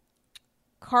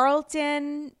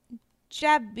 Carlton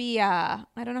Jebbia.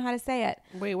 I don't know how to say it.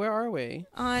 Wait, where are we?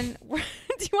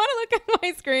 Do you want to look at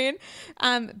my screen?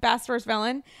 Best First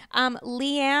Villain.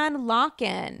 Leanne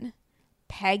Locken.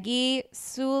 Peggy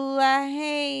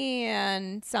Sulahan.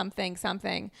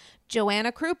 Something.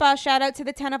 Joanna Krupa. Shout out to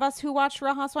the 10 of us who watched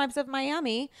Real Housewives of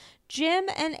Miami. Jim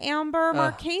and Amber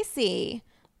Marchese.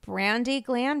 Brandy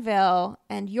Glanville.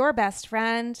 And your best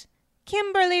friend,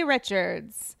 Kimberly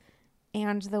Richards.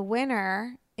 And the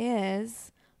winner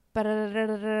is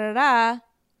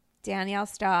Danielle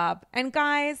Staub. And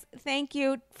guys, thank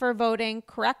you for voting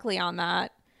correctly on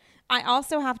that. I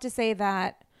also have to say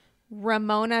that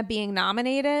Ramona being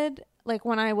nominated, like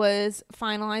when I was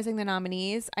finalizing the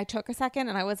nominees, I took a second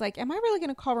and I was like, am I really going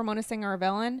to call Ramona Singer a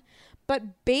villain?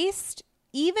 But based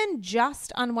even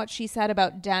just on what she said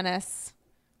about Dennis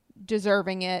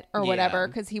deserving it or whatever,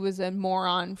 because he was a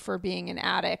moron for being an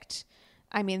addict,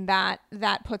 I mean, that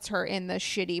puts her in the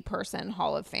shitty person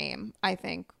Hall of Fame, I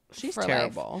think. She's for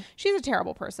terrible. Life. She's a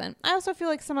terrible person. I also feel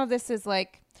like some of this is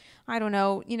like, I don't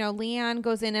know, Leanne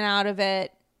goes in and out of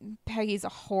it. Peggy's a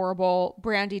horrible.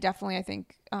 Brandy definitely, I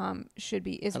think,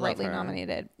 is rightly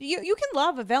nominated. You can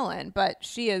love a villain, but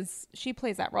she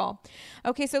plays that role.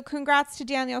 Okay, so congrats to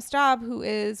Danielle Staub, who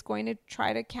is going to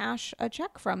try to cash a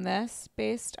check from this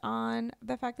based on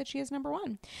the fact that she is number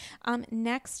one.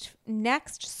 Next,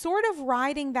 sort of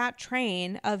riding that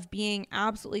train of being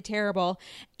absolutely terrible,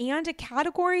 and a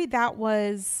category that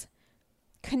was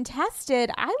contested,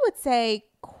 I would say,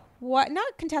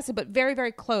 not contested, but very,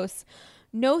 very close.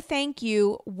 No Thank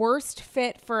You, worst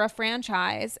fit for a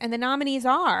franchise. And the nominees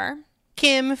are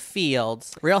Kim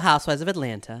Fields, Real Housewives of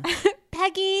Atlanta.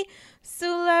 Peggy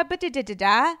Sulahayan,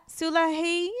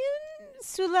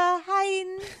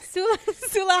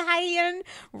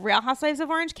 Real Housewives of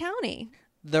Orange County.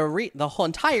 The whole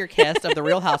entire cast of the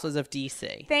Real Housewives of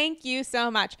DC. Thank you so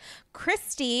much.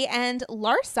 Christy and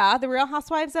Larsa, the Real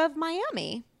Housewives of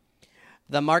Miami.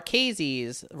 The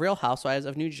Marcheses, Real Housewives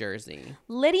of New Jersey.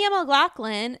 Lydia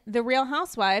McLaughlin, The Real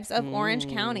Housewives of Orange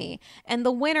County. And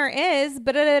the winner is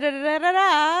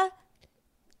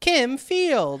Kim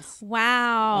Fields.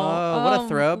 Wow. Oh, what a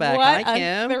throwback. What Hi, a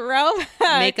Kim. throwback.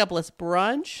 Makeupless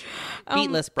brunch.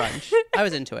 Beatless brunch. I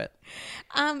was into it.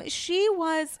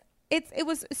 It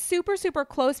was super, super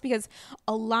close because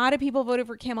a lot of people voted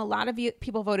for Kim. A lot of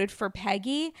people voted for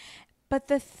Peggy. But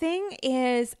the thing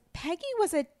is, Peggy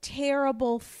was a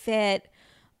terrible fit,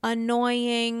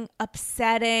 annoying,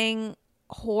 upsetting,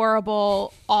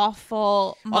 horrible,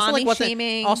 awful, mommy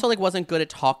shaming. Also, wasn't good at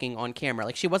talking on camera.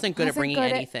 Like, she wasn't good at bringing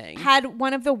anything. Had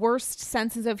one of the worst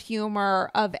senses of humor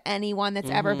of anyone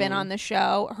that's ever been on the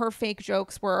show. Her fake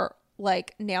jokes were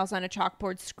like nails on a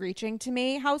chalkboard screeching to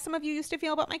me how some of you used to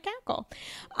feel about my cackle.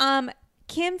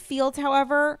 Kim Fields,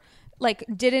 however,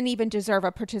 didn't even deserve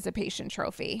a participation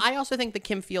trophy. I also think that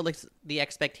Kim Fields, the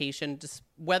expectation, just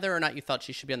whether or not you thought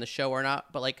she should be on the show or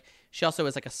not, but she also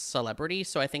is a celebrity,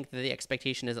 so I think that the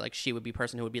expectation is that she would be a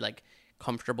person who would be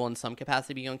comfortable in some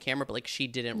capacity being on camera, but she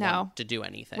didn't want to do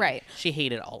anything. Right. She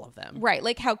hated all of them. Right.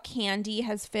 Like how Candy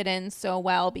has fit in so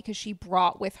well because she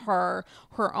brought with her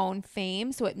own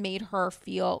fame. So it made her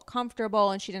feel comfortable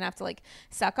and she didn't have to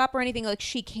suck up or anything.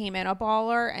 She came in a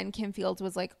baller, and Kim Fields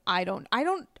was I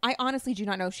honestly do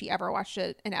not know if she ever watched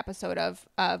an episode of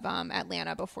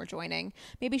Atlanta before joining.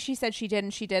 Maybe she said she did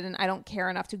and she didn't. I don't care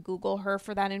enough to Google her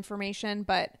for that information,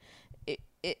 but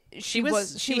she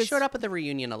showed up at the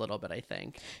reunion a little bit, I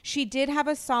think. She did have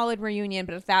a solid reunion,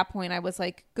 but at that point I was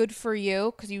good for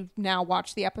you, because you now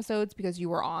watch the episodes because you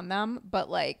were on them, but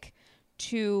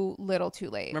too little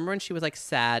too late. Remember when she was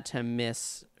sad to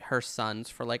miss her sons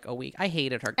for a week? I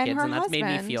hated her kids, and that made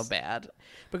me feel bad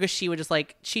because she would just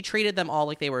she treated them all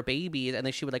like they were babies, and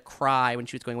then she would cry when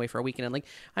she was going away for a weekend. And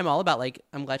I'm all about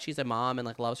I'm glad she's a mom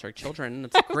and loves her children.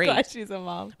 It's great. I'm glad she's a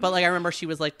mom. But I remember she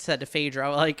was said to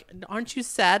Phaedra, aren't you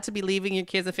sad to be leaving your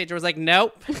kids? And Phaedra was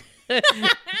nope.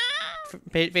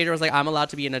 Phaedra was I'm allowed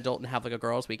to be an adult and have a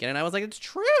girls' weekend. And I was it's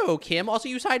true, Kim. Also,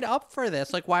 you signed up for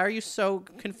this. Why are you so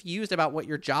confused about what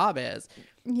your job is?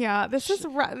 Yeah, she was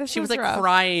rough.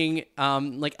 Crying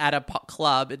at a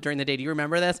club during the day. Do you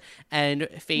remember this? And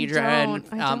Phaedra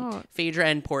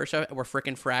and Portia were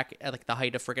frickin' frack at the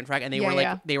height of frickin' frack, and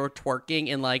they were twerking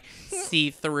in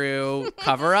see-through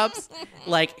cover-ups,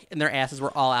 and their asses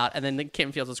were all out. And then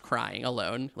Kim Fields was crying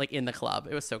alone in the club.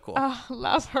 It was so cool. Oh,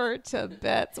 love her to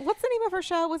bits. What's the name of her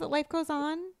show? Was it Life Goes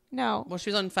On? No. Well, she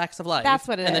was on Facts of Life. That's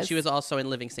what it is. And then she was also in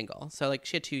Living Single. So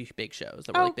she had two big shows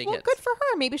that were big hits. Good for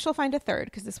her. Maybe she'll find a third,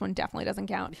 because this one definitely doesn't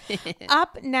count.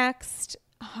 Up next,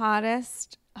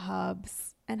 hottest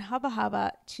hubs and hubba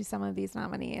hubba to some of these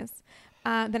nominees.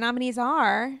 The nominees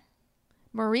are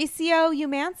Mauricio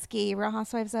Umansky, Real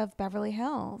Housewives of Beverly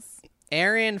Hills.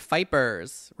 Erin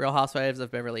Pfeiffer's Real Housewives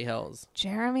of Beverly Hills.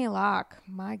 Jeremy Locke,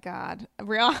 my God,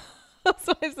 Real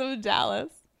Housewives of Dallas.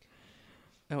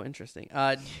 Oh, interesting.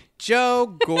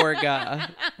 Joe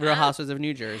Gorga, Real Housewives of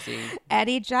New Jersey.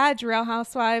 Eddie Judge, Real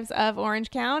Housewives of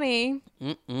Orange County.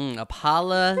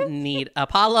 Apollo Nita,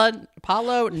 Real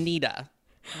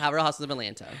Housewives of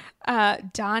Atlanta.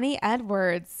 Donnie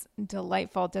Edwards,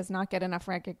 delightful, does not get enough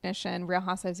recognition. Real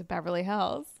Housewives of Beverly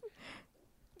Hills.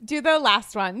 Do the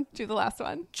last one.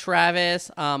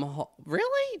 Travis,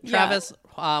 really? Yeah. Travis,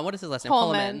 what is his last name?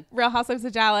 Pullman, Real Housewives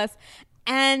of Dallas.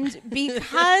 And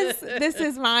because this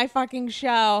is my fucking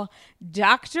show,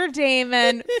 Dr.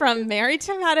 Damon from Married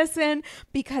to Medicine,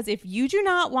 because if you do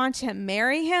not want to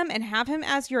marry him and have him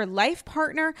as your life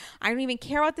partner, I don't even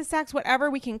care about the sex,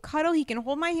 whatever, we can cuddle, he can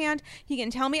hold my hand, he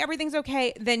can tell me everything's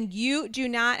okay, then you do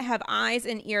not have eyes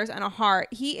and ears and a heart.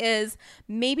 He is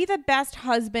maybe the best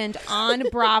husband on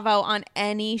Bravo on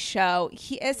any show.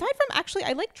 He, aside from, actually,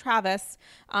 I like Travis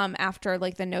after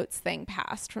like the notes thing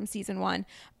passed from season 1.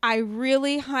 I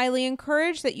really highly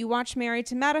encourage that you watch Married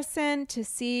to Medicine to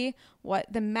see what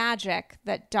the magic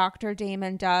that Dr.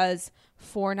 Damon does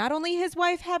for not only his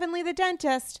wife, Heavenly the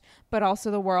dentist, but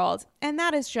also the world. And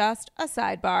that is just a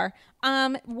sidebar.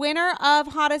 Winner of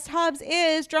Hottest Hubs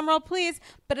is, drumroll please,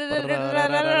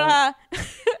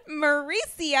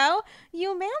 Mauricio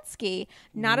Umansky.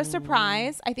 Not a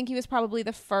surprise. I think he was probably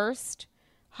the first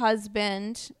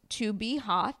husband to be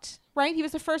hot, right? He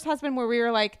was the first husband where we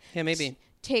were like, yeah, maybe.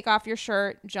 Take off your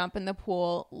shirt, jump in the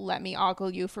pool, let me ogle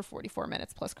you for 44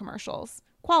 minutes plus commercials.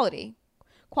 Quality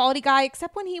guy,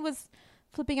 except when he was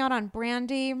flipping out on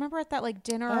Brandy. Remember at that like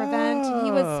dinner event?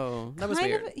 That was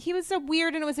weird. He was so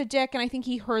weird and it was a dick, and I think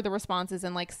he heard the responses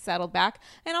and like settled back.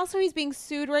 And also he's being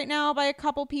sued right now by a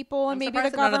couple people and maybe the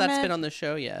government. None of that's been on the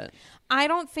show yet. I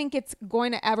don't think it's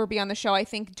going to ever be on the show. I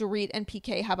think Dorit and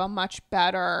PK have a much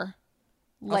better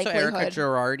likelihood. Also, Erica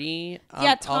Girardi.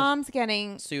 Tom's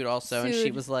getting sued also, and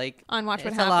she was like, on Watch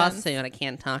What Happens. It's a lawsuit. I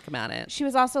can't talk about it. She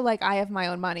was also like, I have my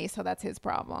own money, so that's his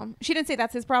problem. She didn't say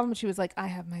that's his problem, but she was like, I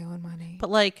have my own money.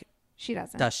 But like, she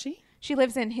doesn't. Does she? She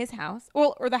lives in his house,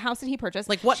 or the house that he purchased.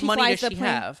 Like, what money does she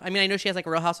have? I mean, I know she has like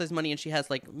Real Housewives money, and she has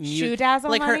like Shoedazzle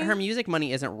like money? her music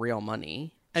money isn't real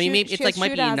money. I mean, maybe it's like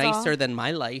might be nicer than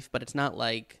my life, but it's not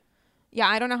like. Yeah,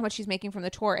 I don't know how much she's making from the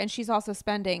tour, and she's also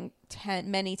spending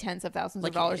many tens of thousands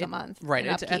of dollars a month. Right.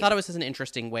 I thought it was just an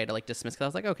interesting way to like dismiss, because I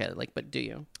was like, okay, like, but do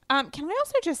you? Can I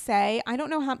also just say, I don't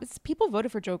know how people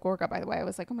voted for Joe Gorga, by the way. I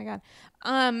was like, oh my God.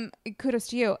 Kudos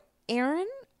to you. Aaron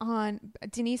on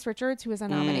Denise Richards, who is a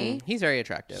nominee. He's very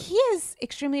attractive. He is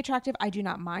extremely attractive. I do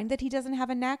not mind that he doesn't have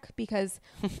a neck, because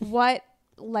what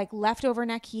like leftover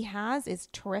neck he has is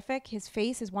terrific. His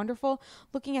face is wonderful.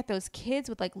 Looking at those kids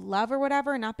with like love or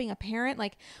whatever, and not being a parent,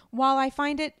 like, while I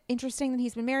find it interesting that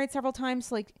he's been married several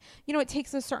times, like, you know, it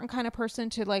takes a certain kind of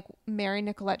person to like marry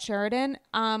Nicolette Sheridan,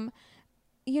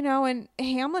 you know, and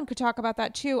Hamlin could talk about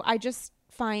that too. I just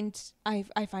find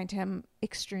I find him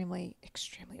extremely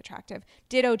attractive.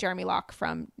 Ditto Jeremy Locke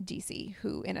from DC,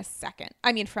 who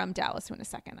from Dallas, who in a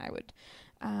second I would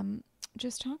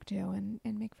just talk to and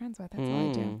make friends with. That's all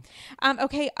I do.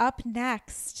 Okay, up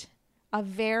next, a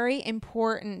very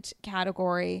important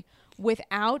category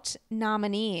without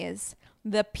nominees,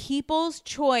 the People's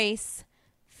Choice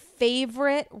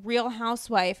favorite Real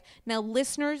Housewife. Now,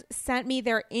 listeners sent me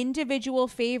their individual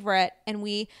favorite, and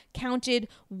we counted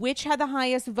which had the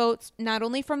highest votes, not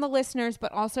only from the listeners,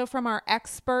 but also from our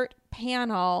expert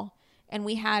panel. And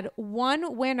we had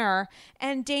one winner.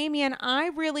 And Damien, I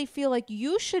really feel like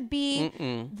you should be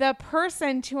the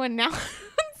person to announce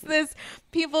this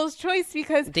People's Choice,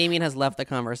 because Damien has left the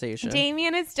conversation.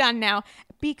 Damien is done now,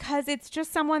 because it's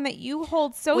just someone that you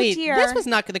hold so dear. This was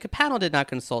not, the panel did not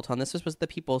consult on this. This was the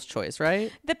People's Choice,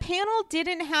 right? The panel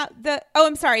didn't have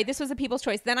I'm sorry. This was the People's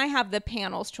Choice. Then I have the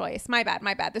panel's choice. My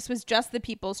bad. This was just the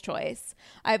People's Choice.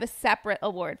 I have a separate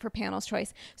award for panel's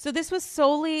choice. So this was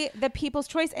solely the People's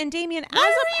Choice. And Damien, as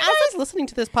I was listening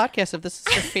to this podcast, if this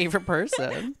is your favorite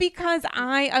person, because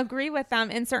I agree with them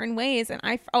in certain ways. And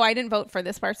I didn't vote for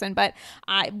this person, but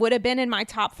I would have been in my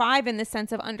top 5 in the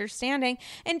sense of understanding.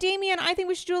 And Damien, I think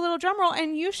we should do a little drum roll,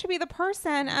 and you should be the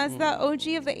person, as the OG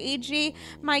of the AG,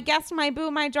 my guest, my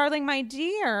boo, my darling, my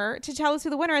dear, to tell us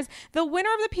who the winner is. The winner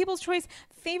of the People's Choice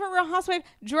favorite Real Housewife,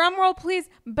 drum roll please,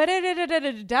 Bethany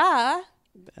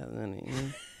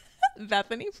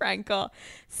Frankel,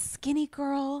 skinny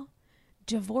girl,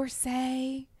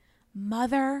 divorcee,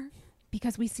 mother,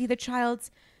 because we see the child's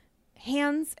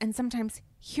hands and sometimes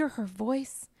hear her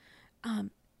voice.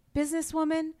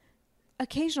 Businesswoman,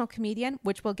 occasional comedian,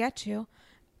 which we'll get to.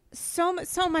 So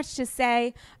much to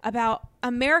say about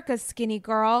America's skinny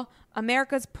girl,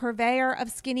 America's purveyor of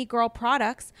skinny girl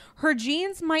products. Her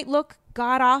jeans might look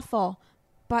god awful,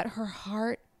 but her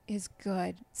heart is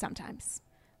good sometimes.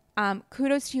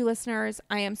 Kudos to you listeners.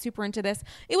 I am super into this.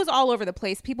 It was all over the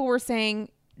place. People were saying,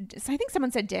 I think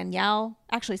someone said Danielle.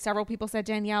 Actually, several people said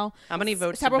Danielle. How many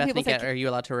votes did Bethany get? Are you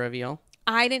allowed to reveal?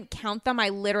 I didn't count them. I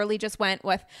literally just went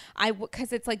with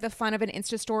because it's like the fun of an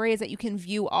Insta story is that you can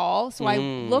view all. So I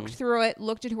looked through it,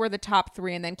 looked at who were the top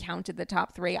 3, and then counted the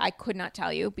top 3. I could not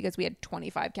tell you because we had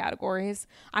 25 categories.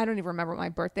 I don't even remember what my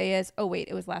birthday is. Oh wait,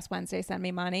 it was last Wednesday. Send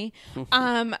me money.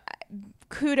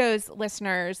 Kudos,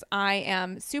 listeners. I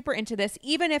am super into this,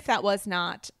 even if that was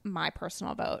not my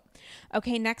personal vote.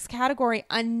 Okay, next category,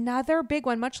 another big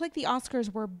one. Much like the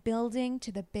Oscars, we're building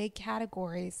to the big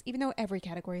categories, even though every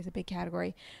category is a big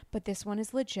category. But this one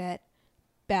is legit.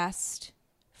 Best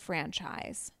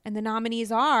franchise. And the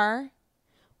nominees are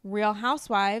Real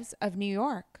Housewives of New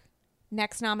York.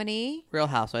 Next nominee, Real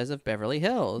Housewives of Beverly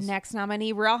Hills. Next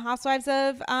nominee, Real Housewives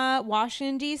of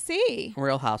Washington, D.C.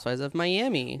 Real Housewives of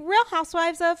Miami. Real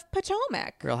Housewives of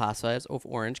Potomac. Real Housewives of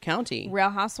Orange County. Real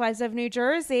Housewives of New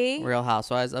Jersey. Real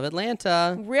Housewives of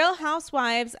Atlanta. Real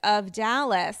Housewives of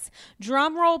Dallas.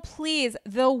 Drum roll, please.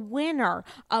 The winner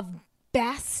of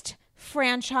Best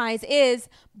Franchise is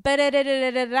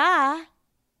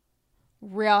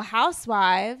Real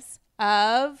Housewives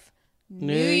of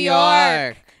New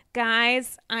York.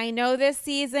 Guys, I know this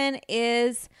season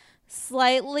is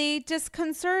slightly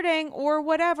disconcerting or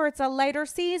whatever. It's a lighter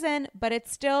season, but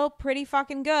it's still pretty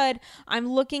fucking good.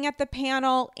 I'm looking at the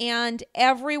panel and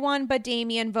everyone but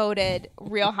Damien voted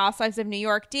Real Housewives of New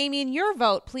York. Damien, your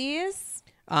vote, please.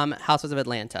 Housewives of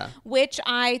Atlanta. Which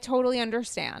I totally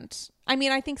understand. I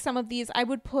mean, I think some of these I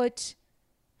would put...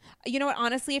 You know what?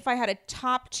 Honestly, if I had a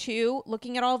top 2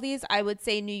 looking at all these, I would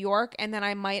say New York, and then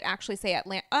I might actually say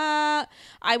Atlanta.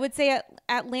 I would say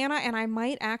Atlanta, and I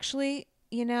might actually,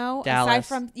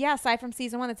 Dallas. aside from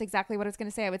season 1, that's exactly what I was going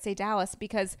to say. I would say Dallas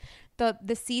because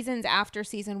the seasons after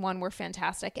season 1 were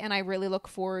fantastic, and I really look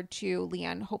forward to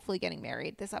Leanne hopefully getting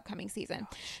married this upcoming season.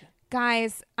 Oh,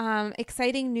 guys,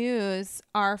 exciting news.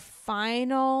 Our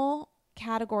final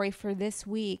category for this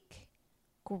week,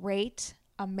 Great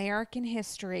American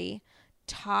History,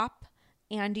 Top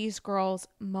Andy's Girls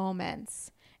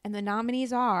Moments. And the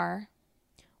nominees are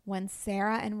when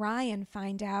Sarah and Ryan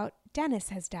find out Dennis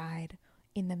has died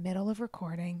in the middle of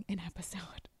recording an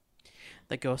episode.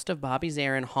 The ghost of Bobby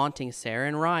Zarin haunting Sarah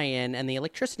and Ryan, and the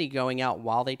electricity going out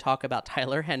while they talk about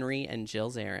Tyler Henry and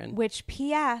Jill Zarin. Which,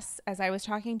 P.S., as I was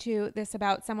talking to this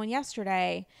about someone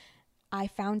yesterday, I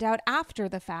found out after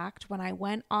the fact when I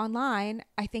went online,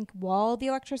 I think while the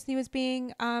electricity was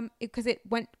being, because it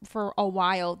went for a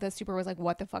while, the super was like,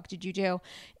 what the fuck did you do?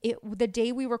 The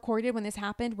day we recorded when this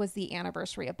happened was the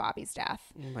anniversary of Bobby's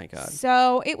death. Oh my God.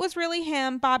 So it was really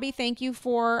him. Bobby, thank you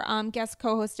for guest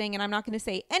co-hosting. And I'm not going to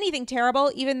say anything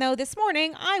terrible, even though this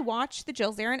morning I watched the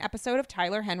Jill Zarin episode of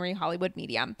Tyler Henry Hollywood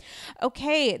Medium.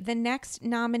 Okay, the next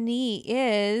nominee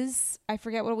is, I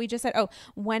forget what we just said. Oh,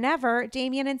 whenever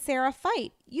Damien and Sarah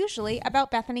fight, usually about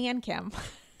Bethany and Kim.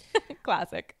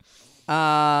 Classic.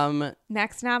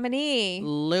 Next nominee,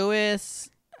 Lewis.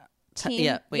 Team.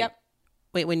 Yeah. Wait. Yep.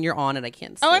 Wait. When you're on it, I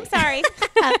can't say. Oh, I'm sorry.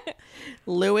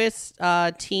 Lewis,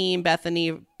 team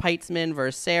Bethany Peitzman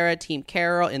versus Sarah, team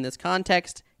Carol. In this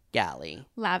context, Galley.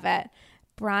 Love it.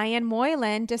 Brian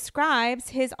Moylan describes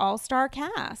his all-star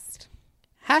cast.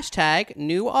 Hashtag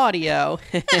new audio.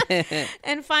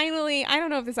 And finally, I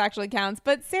don't know if this actually counts,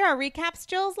 but Sarah recaps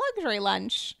Jill's luxury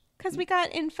lunch because we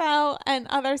got info and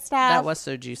other stuff. That was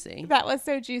so juicy. That was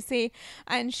so juicy.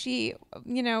 And she,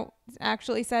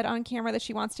 actually said on camera that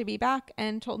she wants to be back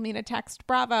and told me to text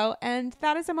Bravo. And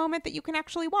that is a moment that you can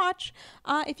actually watch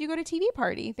if you go to TV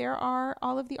Party. There are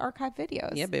all of the archive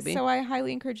videos. Yeah, baby. So I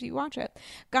highly encourage you to watch it.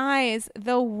 Guys,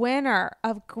 the winner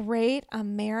of Great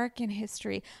American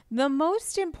History, the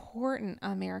most important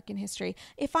American history.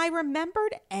 If I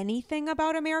remembered anything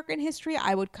about American history,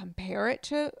 I would compare it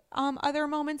to other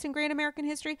moments in Great American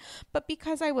History. But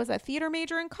because I was a theater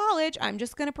major in college, I'm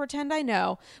just going to pretend I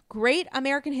know. Great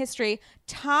American History,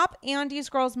 top Andy's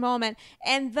Girls moment,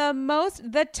 and the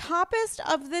toppest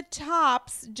of the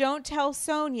tops, don't tell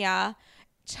Sonia,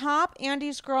 top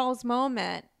Andy's Girls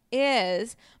moment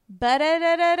is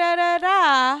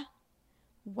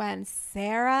when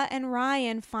Sarah and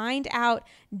Ryan find out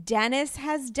Dennis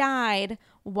has died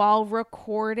while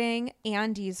recording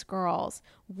Andy's Girls,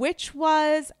 which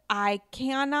was, I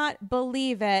cannot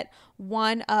believe it,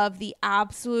 one of the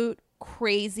absolute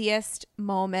craziest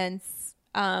moments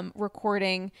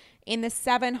recording in the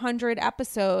 700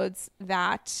 episodes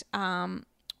that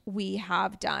we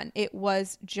have done. It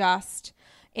was just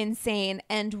insane.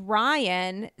 And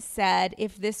Ryan said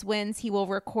if this wins, he will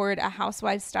record a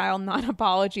Housewives style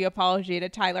non-apology apology to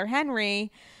Tyler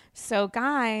Henry. So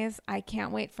guys, I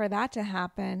can't wait for that to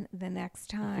happen the next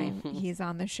time he's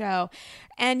on the show.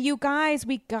 And you guys,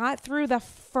 we got through the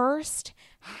first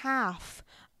half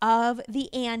of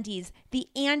the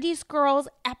Andes Girls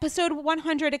episode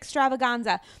 100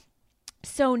 extravaganza.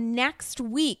 So next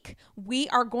week, we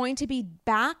are going to be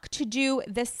back to do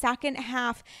the second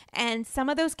half, and some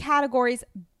of those categories: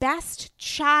 Best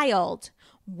Child,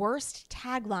 Worst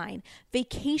Tagline,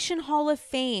 Vacation Hall of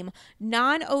Fame,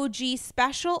 Non-OG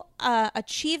Special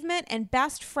Achievement, and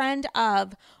Best Friend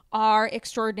of, are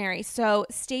extraordinary. So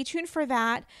stay tuned for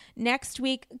that next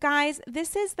week. Guys,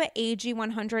 this is the AG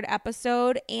 100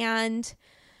 episode, and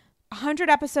 100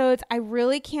 episodes. I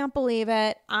really can't believe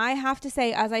it. I have to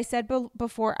say, as I said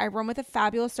before, I run with a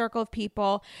fabulous circle of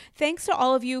people. Thanks to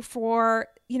all of you for,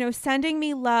 sending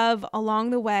me love along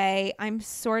the way. I'm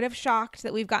sort of shocked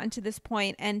that we've gotten to this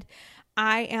point, and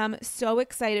I am so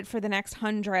excited for the next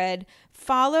 100.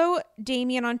 Follow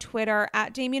Damien on Twitter,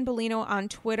 at Damien Bellino on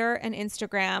Twitter and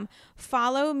Instagram.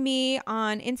 Follow me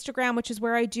on Instagram, which is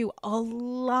where I do a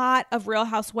lot of Real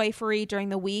Housewifery during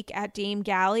the week, at Dame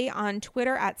Galley. On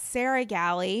Twitter, at Sarah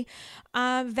Galley.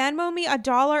 Venmo me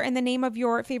 $1 in the name of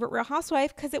your favorite Real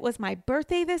Housewife, because it was my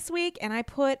birthday this week and I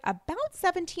put about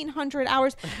 1,700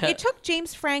 hours. It took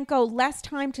James Franco less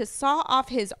time to saw off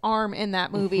his arm in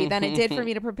that movie than it did for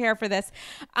me to prepare for this.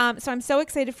 So I'm so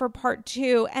excited for part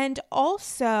 2. And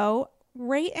also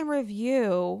rate and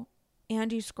review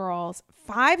Andy's Girls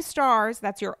 5 stars.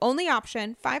 That's your only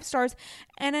option. 5 stars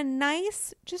and a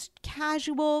nice, just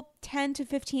casual 10 to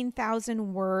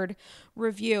 15,000 word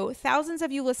review. Thousands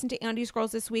of you listened to Andy's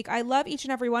Girls this week. I love each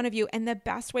and every one of you. And the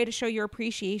best way to show your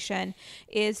appreciation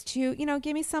is to,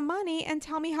 give me some money and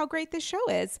tell me how great this show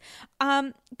is.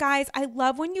 Guys, I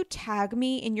love when you tag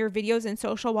me in your videos and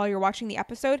social while you're watching the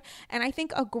episode. And I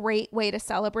think a great way to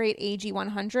celebrate AG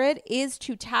 100 is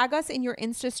to tag us in your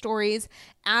Insta stories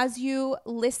as you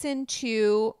listen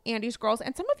to Andy's Girls.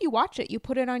 And some of you watch it. You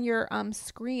put it on your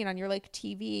screen, on your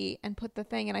TV, and put the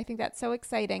thing. And I think that's so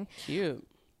exciting. Cute.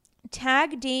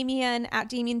 Tag Damien at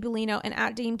Damien Bellino and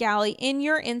at Dame Galley in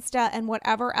your Insta and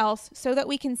whatever else so that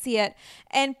we can see it.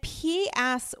 And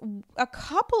P.S. a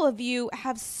couple of you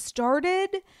have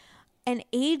started an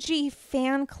AG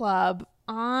fan club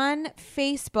on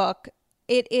Facebook.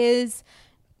 It is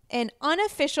an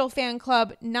unofficial fan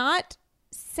club, not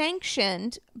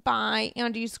sanctioned by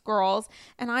Andy's Girls.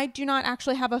 And I do not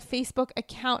actually have a Facebook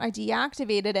account. I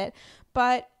deactivated it,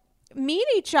 but meet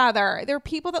each other. There are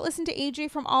people that listen to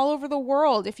AJ from all over the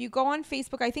world. If you go on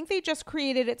Facebook, I think they just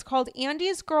created, it's called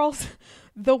Andy's Girls,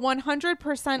 the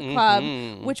 100%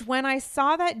 Club, which when I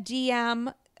saw that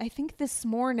DM, I think this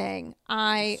morning,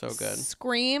 I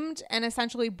screamed and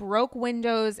essentially broke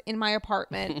windows in my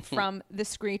apartment from the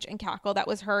screech and cackle that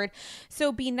was heard.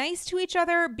 So be nice to each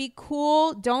other. Be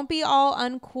cool. Don't be all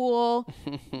uncool.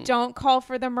 Don't call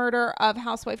for the murder of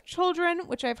housewife children,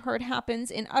 which I've heard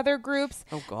happens in other groups.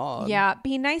 Oh, God. Yeah.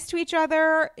 Be nice to each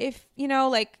other. If,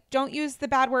 don't use the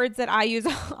bad words that I use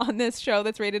on this show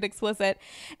that's rated explicit.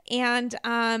 And,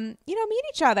 meet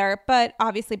each other. But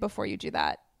obviously, before you do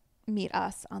that, meet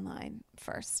us online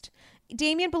first.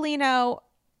 Damien Bellino,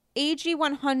 AG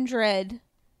 100.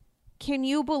 Can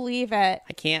you believe it?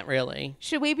 I can't really.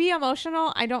 Should we be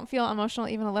emotional? I don't feel emotional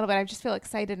even a little bit. I just feel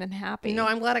excited and happy.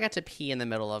 I'm glad I got to pee in the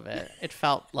middle of it. It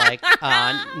felt like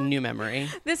a new memory.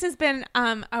 This has been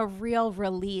a real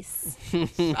release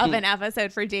of an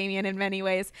episode for Damien in many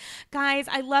ways. Guys,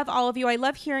 I love all of you. I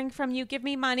love hearing from you. Give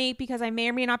me money because I may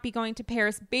or may not be going to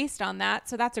Paris based on that.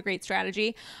 So that's a great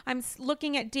strategy. I'm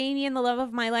looking at Damien, the love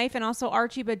of my life, and also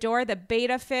Archie Bador, the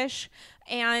beta fish.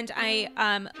 And I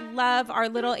love our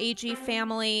little AG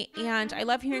family, and I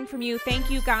love hearing from you.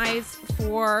 Thank you guys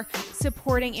for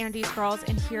supporting Andy's Girls,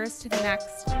 and here's to the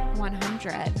next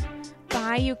 100.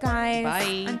 Bye, you guys.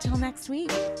 Bye. Until next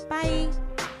week. Bye.